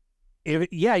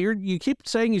 You keep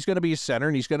saying he's going to be a center,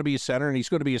 and he's going to be a center, and he's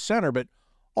going to be a center, but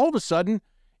all of a sudden,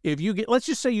 let's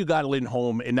just say you got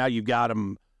Lindholm, and now you got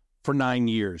him for 9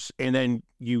 years, and then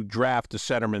you draft a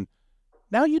centerman.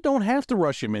 Now you don't have to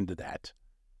rush him into that,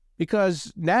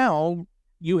 because now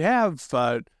you have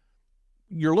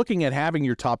you're looking at having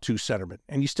your top 2 centermen,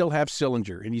 and you still have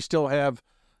Sillinger, and you still have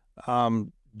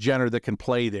Jenner that can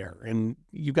play there, and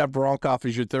you've got Voronkov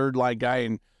as your 3rd line guy,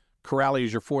 and Corrali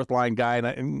is your 4th line guy,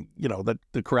 and you know that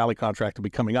the Corrali contract will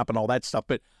be coming up and all that stuff.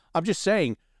 But I'm just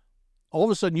saying, all of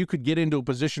a sudden you could get into a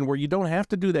position where you don't have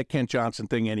to do that Kent Johnson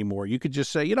thing anymore. You could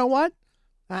just say, you know what?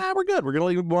 We're good. We're going to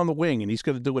leave him on the wing, and he's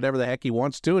going to do whatever the heck he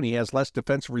wants to, and he has less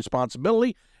defensive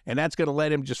responsibility, and that's going to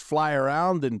let him just fly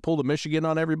around and pull the Michigan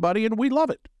on everybody, and we love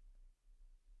it.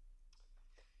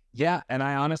 Yeah, and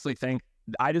I honestly think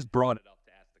I just brought it up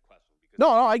to ask the question. No,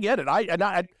 I get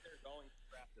it.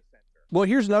 Well,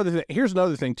 here's another thing. Here's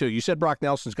another thing too. You said Brock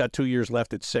Nelson's got 2 years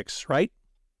left at 6, right?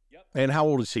 Yep. And how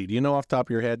old is he? Do you know off the top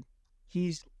of your head?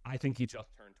 I think he just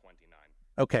turned 29.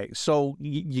 Okay, so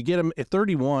you get him at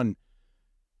 31.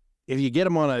 If you get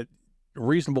him on a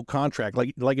reasonable contract,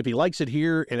 like if he likes it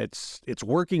here and it's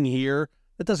working here,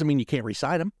 that doesn't mean you can't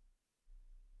re-sign him.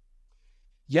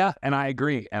 Yeah, and I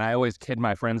agree. And I always kid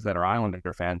my friends that are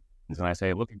Islander fans, and I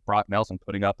say, look at Brock Nelson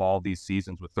putting up all these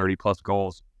seasons with 30-plus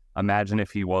goals. Imagine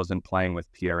if he wasn't playing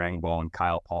with Pierre Engvall and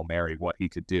Kyle Palmieri, what he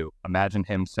could do. Imagine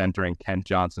him centering Kent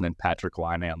Johnson and Patrick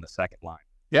Laine on the second line.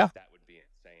 Yeah. That would be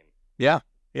insane. Yeah.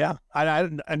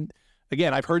 And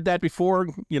again, I've heard that before,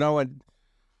 and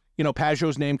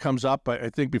Pajot's name comes up, I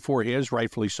think, before his,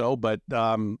 rightfully so. But,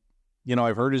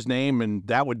 I've heard his name, and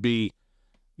that would be,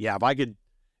 if I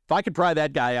could pry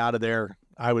that guy out of there,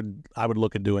 I would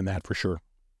look at doing that for sure.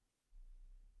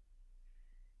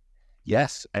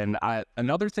 Yes, and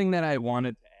another thing that I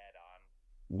wanted to add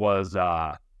on was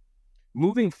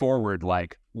moving forward,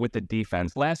 like with the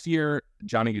defense. Last year,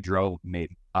 Johnny Gaudreau made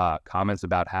comments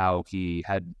about how he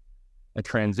had a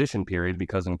transition period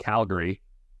because in Calgary,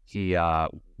 he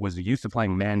was used to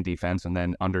playing man defense, and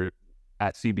then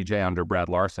at CBJ under Brad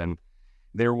Larson,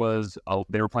 they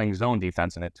were playing zone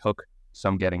defense, and it took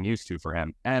some getting used to for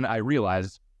him. And I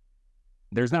realized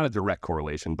there's not a direct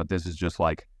correlation, but this is just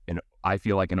like I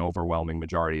feel like an overwhelming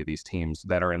majority of these teams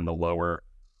that are in the lower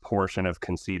portion of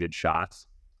conceded shots,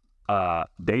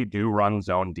 they do run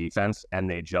zone defense, and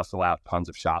they just allow tons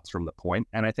of shots from the point.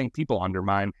 And I think people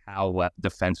undermine how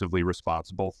defensively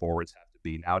responsible forwards have to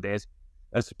be nowadays,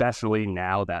 especially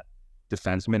now that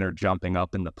defensemen are jumping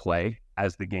up in the play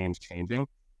as the game's changing.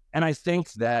 And I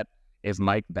think that if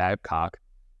Mike Babcock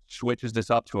switches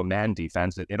this up to a man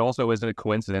defense, it also isn't a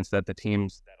coincidence that the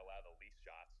teams that allow the least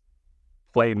shots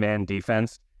play man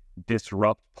defense,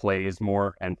 disrupt plays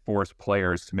more, and force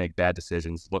players to make bad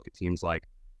decisions. Look at teams like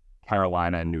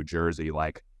Carolina and New Jersey.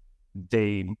 Like,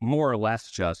 they more or less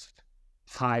just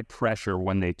high pressure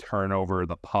when they turn over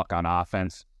the puck on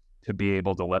offense to be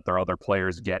able to let their other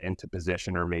players get into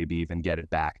position or maybe even get it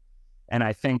back. And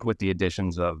I think with the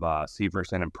additions of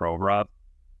Severson and Provorov,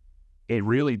 it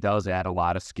really does add a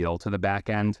lot of skill to the back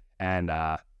end. And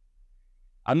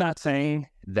I'm not saying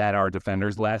that our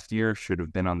defenders last year should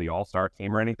have been on the All-Star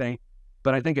team or anything,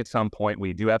 but I think at some point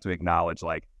we do have to acknowledge,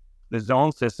 like, the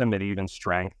zone system at even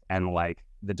strength and, like,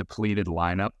 the depleted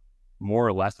lineup more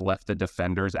or less left the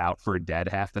defenders out for dead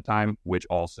half the time, which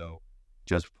also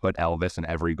just put Elvis and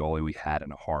every goalie we had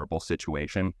in a horrible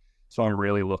situation. So I'm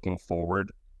really looking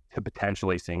forward to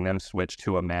potentially seeing them switch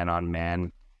to a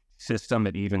man-on-man system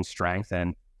at even strength,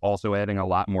 and also adding a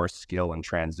lot more skill and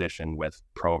transition with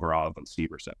Provorov and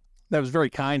Severson. That was very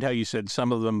kind how you said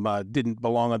some of them didn't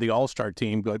belong on the All-Star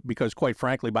team, but because quite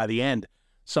frankly, by the end,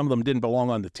 some of them didn't belong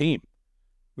on the team.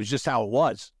 It was just how it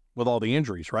was with all the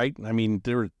injuries, right? I mean,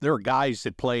 there are guys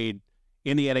that played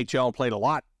in the NHL and played a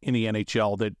lot in the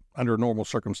NHL that under normal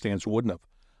circumstance wouldn't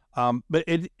have.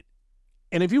 And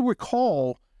if you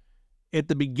recall, at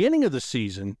the beginning of the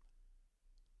season,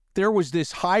 there was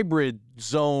this hybrid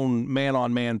zone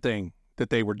man-on-man thing that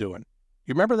they were doing.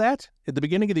 You remember that at the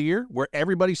beginning of the year where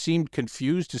everybody seemed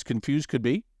confused as confused could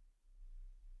be?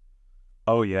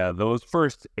 Oh, yeah. Those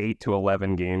first 8 to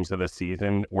 11 games of the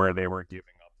season where they were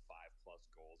giving up 5+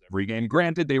 goals every game.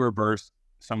 Granted, they reversed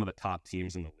some of the top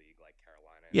teams in the league like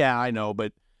Carolina. Yeah, I know,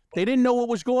 but they didn't know what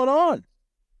was going on.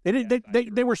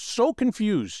 They were so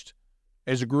confused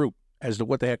as a group as to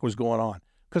what the heck was going on.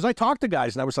 Because I talked to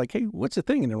guys and I was like, hey, what's the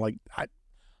thing? And they're like,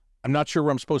 I'm not sure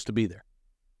where I'm supposed to be there.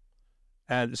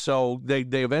 And so they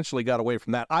eventually got away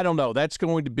from that. I don't know. That's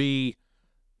going to be,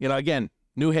 again,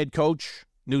 new head coach,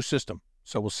 new system.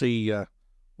 So we'll see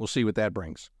what that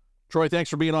brings. Troy, thanks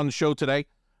for being on the show today.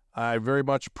 I very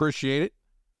much appreciate it.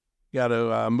 Got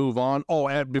to move on.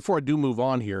 Oh, before I do move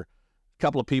on here, a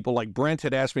couple of people like Brent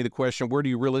had asked me the question, where do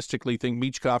you realistically think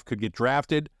Michkov could get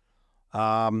drafted?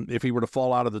 If he were to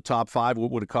fall out of the top 5,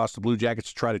 what would it cost the Blue Jackets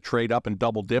to try to trade up and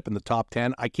double dip in the top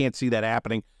 10? I can't see that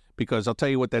happening because I'll tell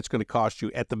you what that's going to cost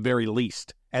you at the very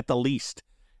least. At the least,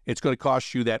 it's going to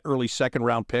cost you that early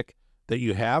second-round pick that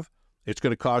you have. It's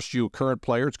going to cost you a current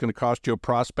player. It's going to cost you a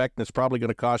prospect, and it's probably going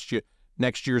to cost you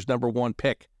next year's number 1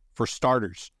 pick for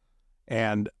starters.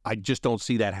 And I just don't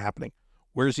see that happening.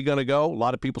 Where's he going to go? A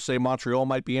lot of people say Montreal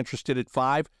might be interested at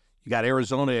 5. You got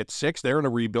Arizona at 6. They're in a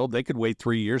rebuild. They could wait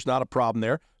 3 years. Not a problem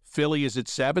there. Philly is at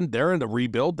 7. They're in the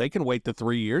rebuild. They can wait the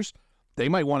 3 years. They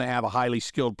might want to have a highly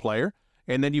skilled player.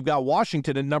 And then you've got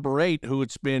Washington at number 8, who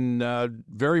it's been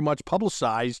very much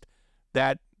publicized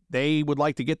that they would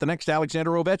like to get the next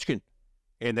Alexander Ovechkin.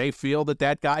 And they feel that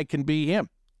that guy can be him.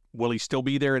 Will he still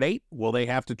be there at 8? Will they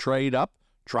have to trade up,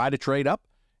 try to trade up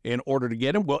in order to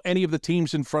get him? Will any of the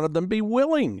teams in front of them be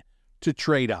willing to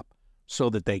trade up so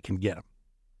that they can get him?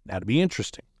 That'd be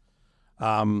interesting.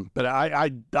 But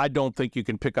I don't think you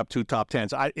can pick up 2 top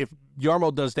 10s. If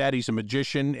Jarmo does that, he's a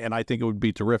magician, and I think it would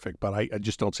be terrific, but I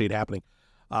just don't see it happening.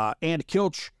 And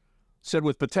Kilch said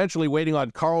with potentially waiting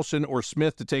on Carlson or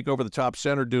Smith to take over the top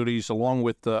center duties, along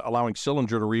with allowing Sillinger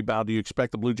to rebound, do you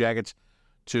expect the Blue Jackets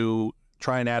to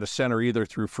try and add a center either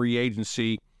through free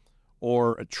agency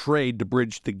or a trade to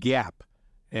bridge the gap?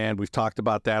 And we've talked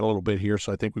about that a little bit here,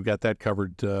 so I think we've got that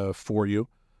covered for you.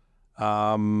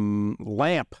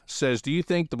 Lamp says, do you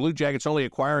think the Blue Jackets only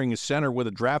acquiring a center with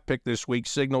a draft pick this week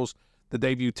signals that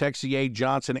they view Texier,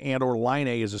 Johnson, and or Line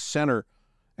as a center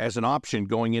as an option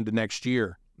going into next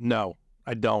year? No,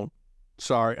 I don't.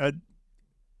 Sorry.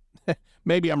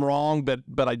 Maybe I'm wrong,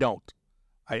 but I don't.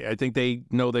 I think they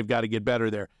know they've got to get better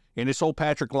there. And this whole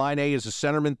Patrick Line as a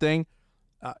centerman thing,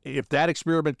 if that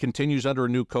experiment continues under a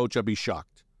new coach, I'll be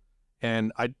shocked.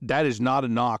 And that is not a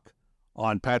knock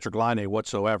on Patrick Line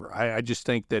whatsoever. I just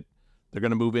think that they're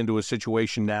going to move into a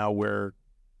situation now where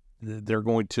they're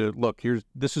going to, look,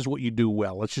 this is what you do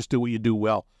well. Let's just do what you do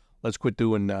well. Let's quit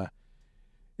doing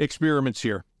experiments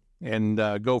here and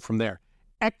go from there.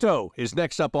 Ecto is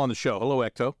next up on the show. Hello,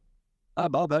 Ecto. Hi,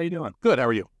 Bob. How you doing? Good. How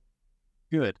are you?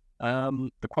 Good.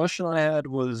 The question I had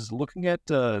was looking at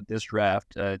this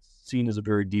draft. It's seen as a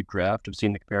very deep draft. I've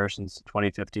seen the comparisons to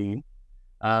 2015.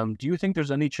 Do you think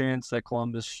there's any chance that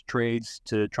Columbus trades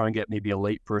to try and get maybe a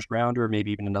late first rounder,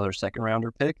 maybe even another second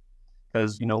rounder pick?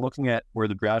 Because, looking at where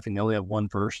they're drafting, they only have one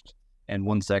first and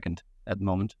one second at the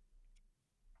moment.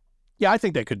 Yeah, I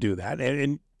think they could do that.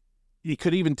 And you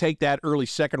could even take that early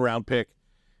second round pick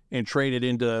and trade it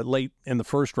into late in the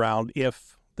first round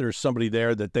if there's somebody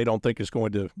there that they don't think is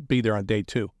going to be there on day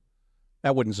two.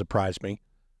 That wouldn't surprise me.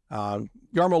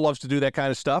 Jarmo loves to do that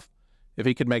kind of stuff. If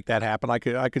he could make that happen, I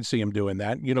could see him doing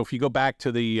that. If you go back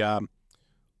to the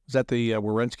was that the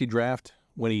Werenski draft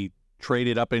when he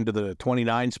traded up into the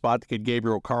 29 spot to get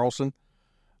Gabriel Carlson,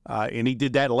 and he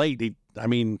did that late.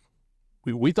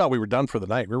 We thought we were done for the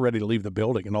night. We were ready to leave the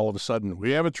building, and all of a sudden,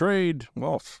 we have a trade.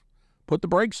 Well, put the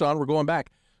brakes on. We're going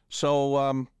back.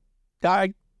 So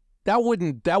that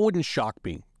wouldn't shock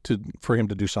me for him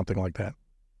to do something like that.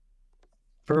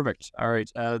 Perfect. All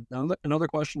right. Another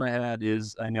question I had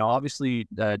is, I know obviously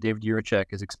David Jiricek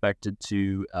is expected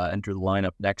to enter the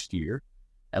lineup next year,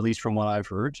 at least from what I've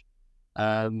heard.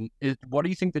 What do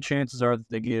you think the chances are that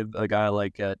they give a guy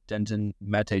like Denton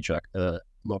Matejchuk a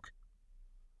look?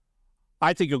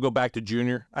 I think he'll go back to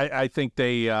junior. I think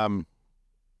they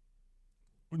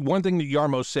one thing that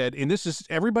Jarmo said, and this is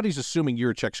everybody's assuming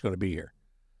Jiricek's going to be here,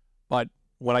 but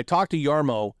when I talked to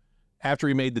Jarmo after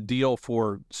he made the deal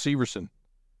for Severson,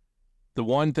 the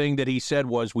one thing that he said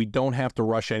was, we don't have to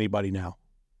rush anybody now.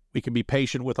 We can be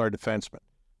patient with our defensemen.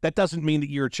 That doesn't mean that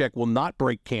Jiricek will not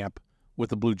break camp with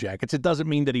the Blue Jackets. It doesn't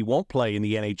mean that he won't play in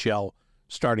the NHL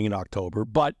starting in October,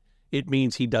 but it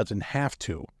means he doesn't have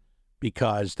to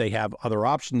because they have other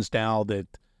options now that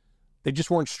they just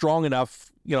weren't strong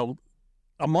enough.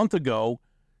 A month ago,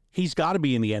 he's got to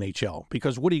be in the NHL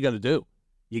because what are you going to do?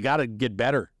 You got to get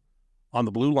better on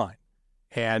the blue line,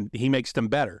 and he makes them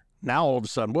better. Now, all of a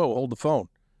sudden, whoa, hold the phone.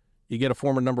 You get a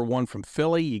former number one from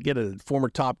Philly, you get a former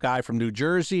top guy from New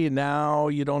Jersey, and now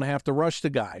you don't have to rush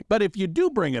the guy. But if you do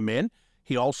bring him in,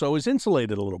 he also is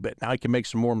insulated a little bit. Now he can make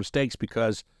some more mistakes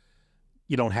because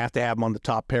you don't have to have him on the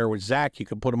top pair with Zach. You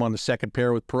can put him on the second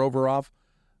pair with Provorov.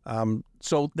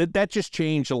 So that just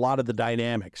changed a lot of the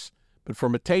dynamics. But for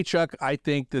Matejchuk, I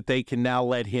think that they can now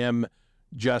let him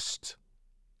just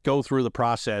go through the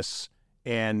process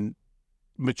and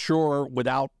mature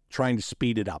without trying to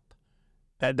speed it up.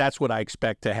 That's what I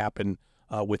expect to happen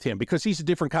with him because he's a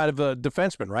different kind of a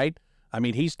defenseman, right?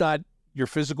 He's not your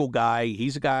physical guy.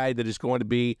 He's a guy that is going to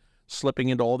be slipping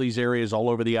into all these areas all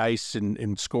over the ice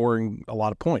and scoring a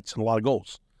lot of points and a lot of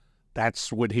goals.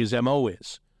 That's what his MO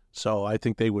is. So I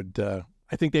think they would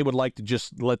like to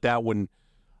just let that one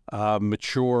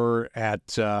mature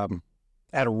at a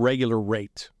regular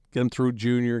rate. Get him through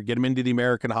junior, get him into the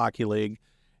American Hockey League,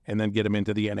 and then get him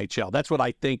into the NHL. That's what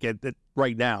I think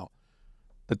right now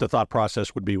that the thought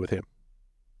process would be with him.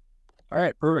 All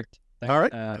right, perfect. All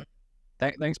right.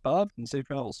 Thanks, Bob, and safe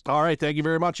travels. All right, thank you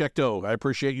very much, Ecto. I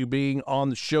appreciate you being on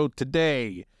the show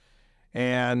today.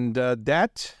 And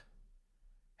that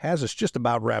has us just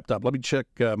about wrapped up. Let me check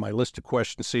my list of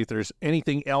questions, see if there's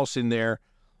anything else in there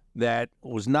that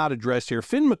was not addressed here.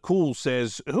 Finn McCool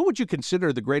says, who would you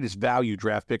consider the greatest value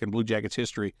draft pick in Blue Jackets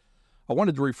history? I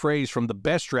wanted to rephrase from the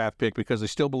best draft pick because I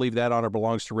still believe that honor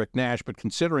belongs to Rick Nash, but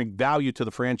considering value to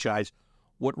the franchise,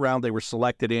 what round they were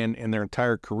selected in their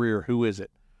entire career, who is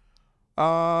it?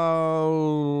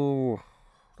 Oh,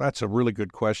 that's a really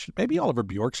good question. Maybe Oliver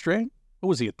Bjorkstrand? What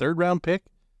was he, a third-round pick?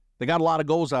 They got a lot of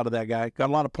goals out of that guy, got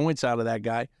a lot of points out of that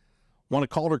guy. Won a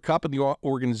Calder Cup in the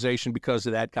organization because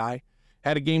of that guy.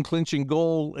 Had a game-clinching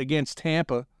goal against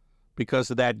Tampa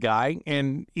because of that guy.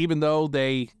 And even though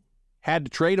they had to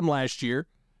trade him last year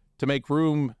to make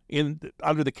room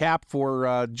under the cap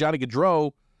for Johnny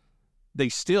Gaudreau, they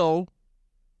still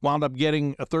wound up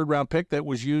getting a third-round pick that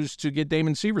was used to get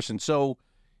Damon Severson. So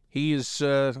he is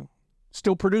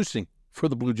still producing for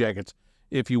the Blue Jackets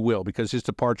if you will, because his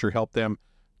departure helped them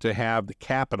to have the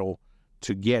capital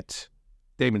to get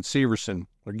Damon Severson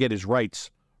or get his rights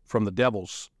from the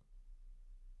Devils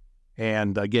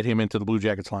and get him into the Blue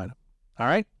Jackets lineup. All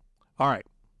right? All right.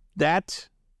 That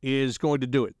is going to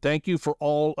do it. Thank you for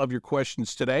all of your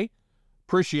questions today.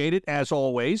 Appreciate it, as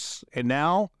always. And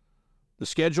now, the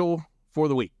schedule for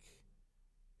the week.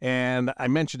 And I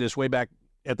mentioned this way back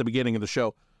at the beginning of the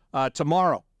show.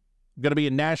 Tomorrow, I'm going to be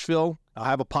in Nashville. I'll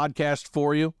have a podcast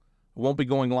for you. I won't be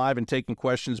going live and taking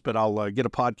questions, but I'll get a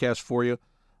podcast for you.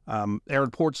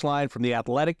 Aaron Portzline from The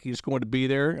Athletic, he's going to be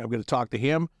there. I'm going to talk to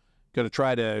him. Going to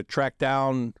try to track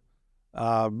down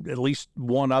at least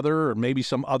one other, or maybe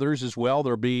some others as well.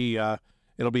 It'll be a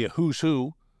who's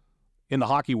who in the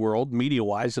hockey world,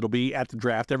 media-wise. It'll be at the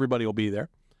draft. Everybody will be there.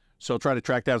 So try to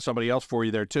track down somebody else for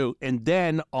you there too. And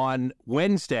then on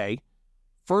Wednesday,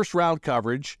 first round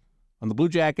coverage on the Blue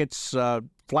Jackets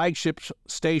flagship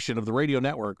station of the radio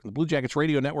network, the Blue Jackets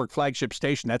radio network flagship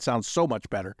station. That sounds so much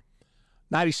better.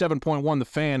 97.1 The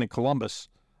Fan in Columbus.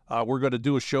 We're going to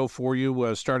do a show for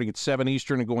you starting at 7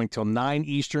 Eastern and going till 9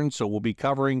 Eastern. So we'll be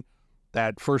covering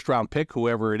that first round pick,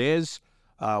 whoever it is.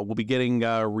 We'll be getting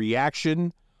a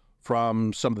reaction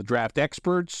from some of the draft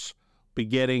experts. Be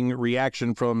getting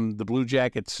reaction from the Blue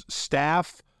Jackets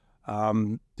staff,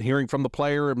 hearing from the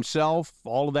player himself,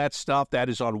 all of that stuff. That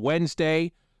is on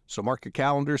Wednesday. So mark your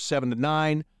calendars, 7 to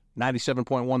 9,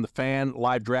 97.1 The Fan,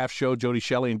 live draft show. Jody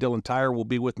Shelley and Dylan Tyre will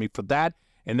be with me for that.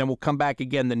 And then we'll come back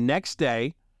again the next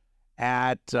day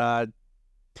at 10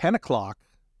 o'clock.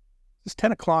 Is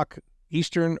 10 o'clock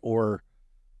Eastern or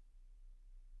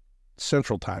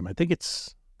Central Time? I think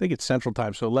it's Central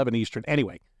Time, so 11 Eastern.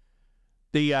 Anyway.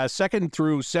 The second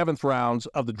through seventh rounds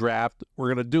of the draft, we're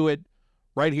going to do it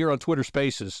right here on Twitter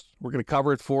Spaces. We're going to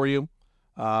cover it for you,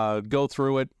 go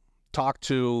through it, talk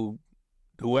to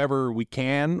whoever we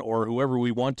can or whoever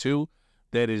we want to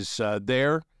that is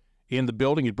there in the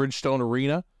building at Bridgestone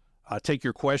Arena. Take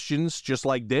your questions just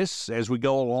like this as we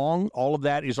go along. All of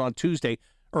that is on Thursday.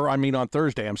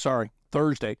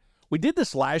 Thursday. We did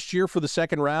this last year for the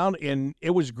second round, and it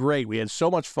was great. We had so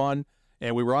much fun.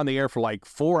 And we were on the air for like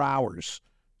 4 hours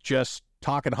just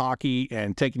talking hockey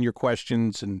and taking your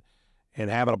questions and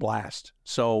having a blast.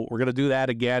 So we're going to do that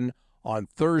again on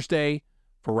Thursday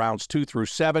for rounds 2 through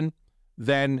 7.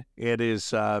 Then it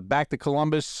is back to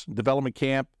Columbus. Development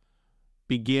camp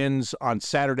begins on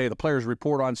Saturday. The players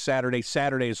report on Saturday.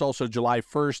 Saturday is also July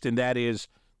 1st, and that is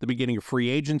the beginning of free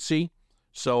agency.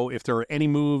 So if there are any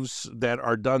moves that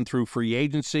are done through free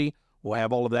agency, we'll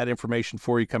have all of that information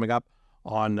for you coming up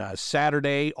on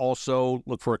Saturday. Also,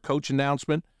 look for a coach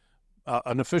announcement,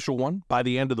 an official one, by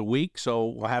the end of the week. So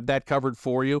we'll have that covered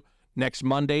for you. Next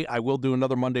Monday, I will do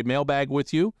another Monday mailbag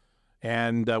with you,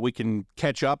 and we can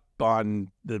catch up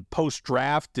on the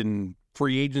post-draft and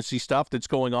free agency stuff that's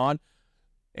going on.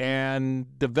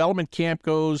 And development camp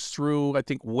goes through, I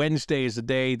think Wednesday is the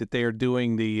day that they are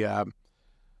doing the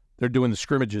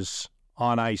scrimmages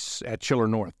on ice at Chiller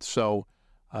North. So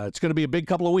it's going to be a big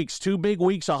couple of weeks, 2 big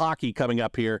weeks of hockey coming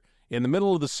up here in the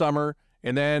middle of the summer,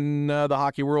 and then the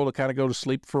hockey world will kind of go to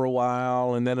sleep for a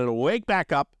while, and then it'll wake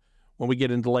back up when we get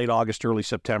into late August, early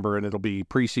September, and it'll be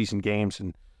preseason games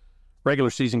and regular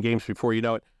season games before you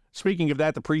know it. Speaking of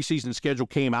that, the preseason schedule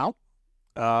came out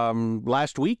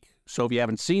last week, so if you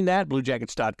haven't seen that,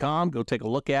 BlueJackets.com, go take a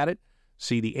look at it,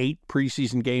 see the 8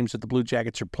 preseason games that the Blue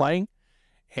Jackets are playing,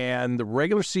 and the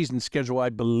regular season schedule,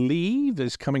 I believe,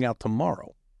 is coming out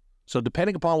tomorrow. So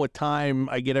depending upon what time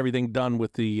I get everything done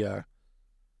with the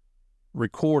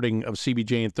recording of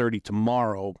CBJ and 30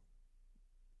 tomorrow,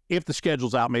 if the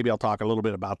schedule's out, maybe I'll talk a little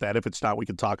bit about that. If it's not, we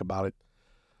can talk about it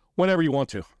whenever you want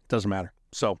to. Doesn't matter.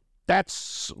 So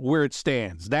that's where it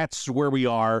stands. That's where we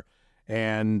are,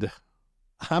 and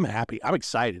I'm happy. I'm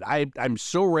excited. I'm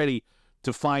so ready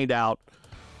to find out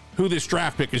who this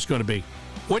draft pick is going to be.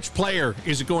 Which player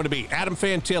is it going to be? Adam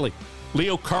Fantilli,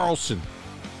 Leo Carlson,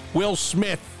 Will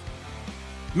Smith,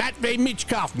 Matvei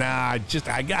Michkov. Nah,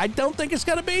 I don't think it's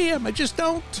going to be him. I just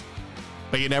don't.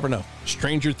 But you never know.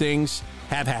 Stranger things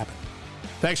have happened.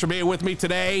 Thanks for being with me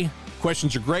today.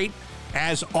 Questions are great.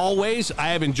 As always, I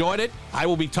have enjoyed it. I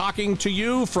will be talking to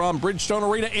you from Bridgestone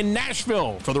Arena in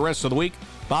Nashville for the rest of the week.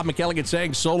 Bob McElligott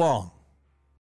saying so long.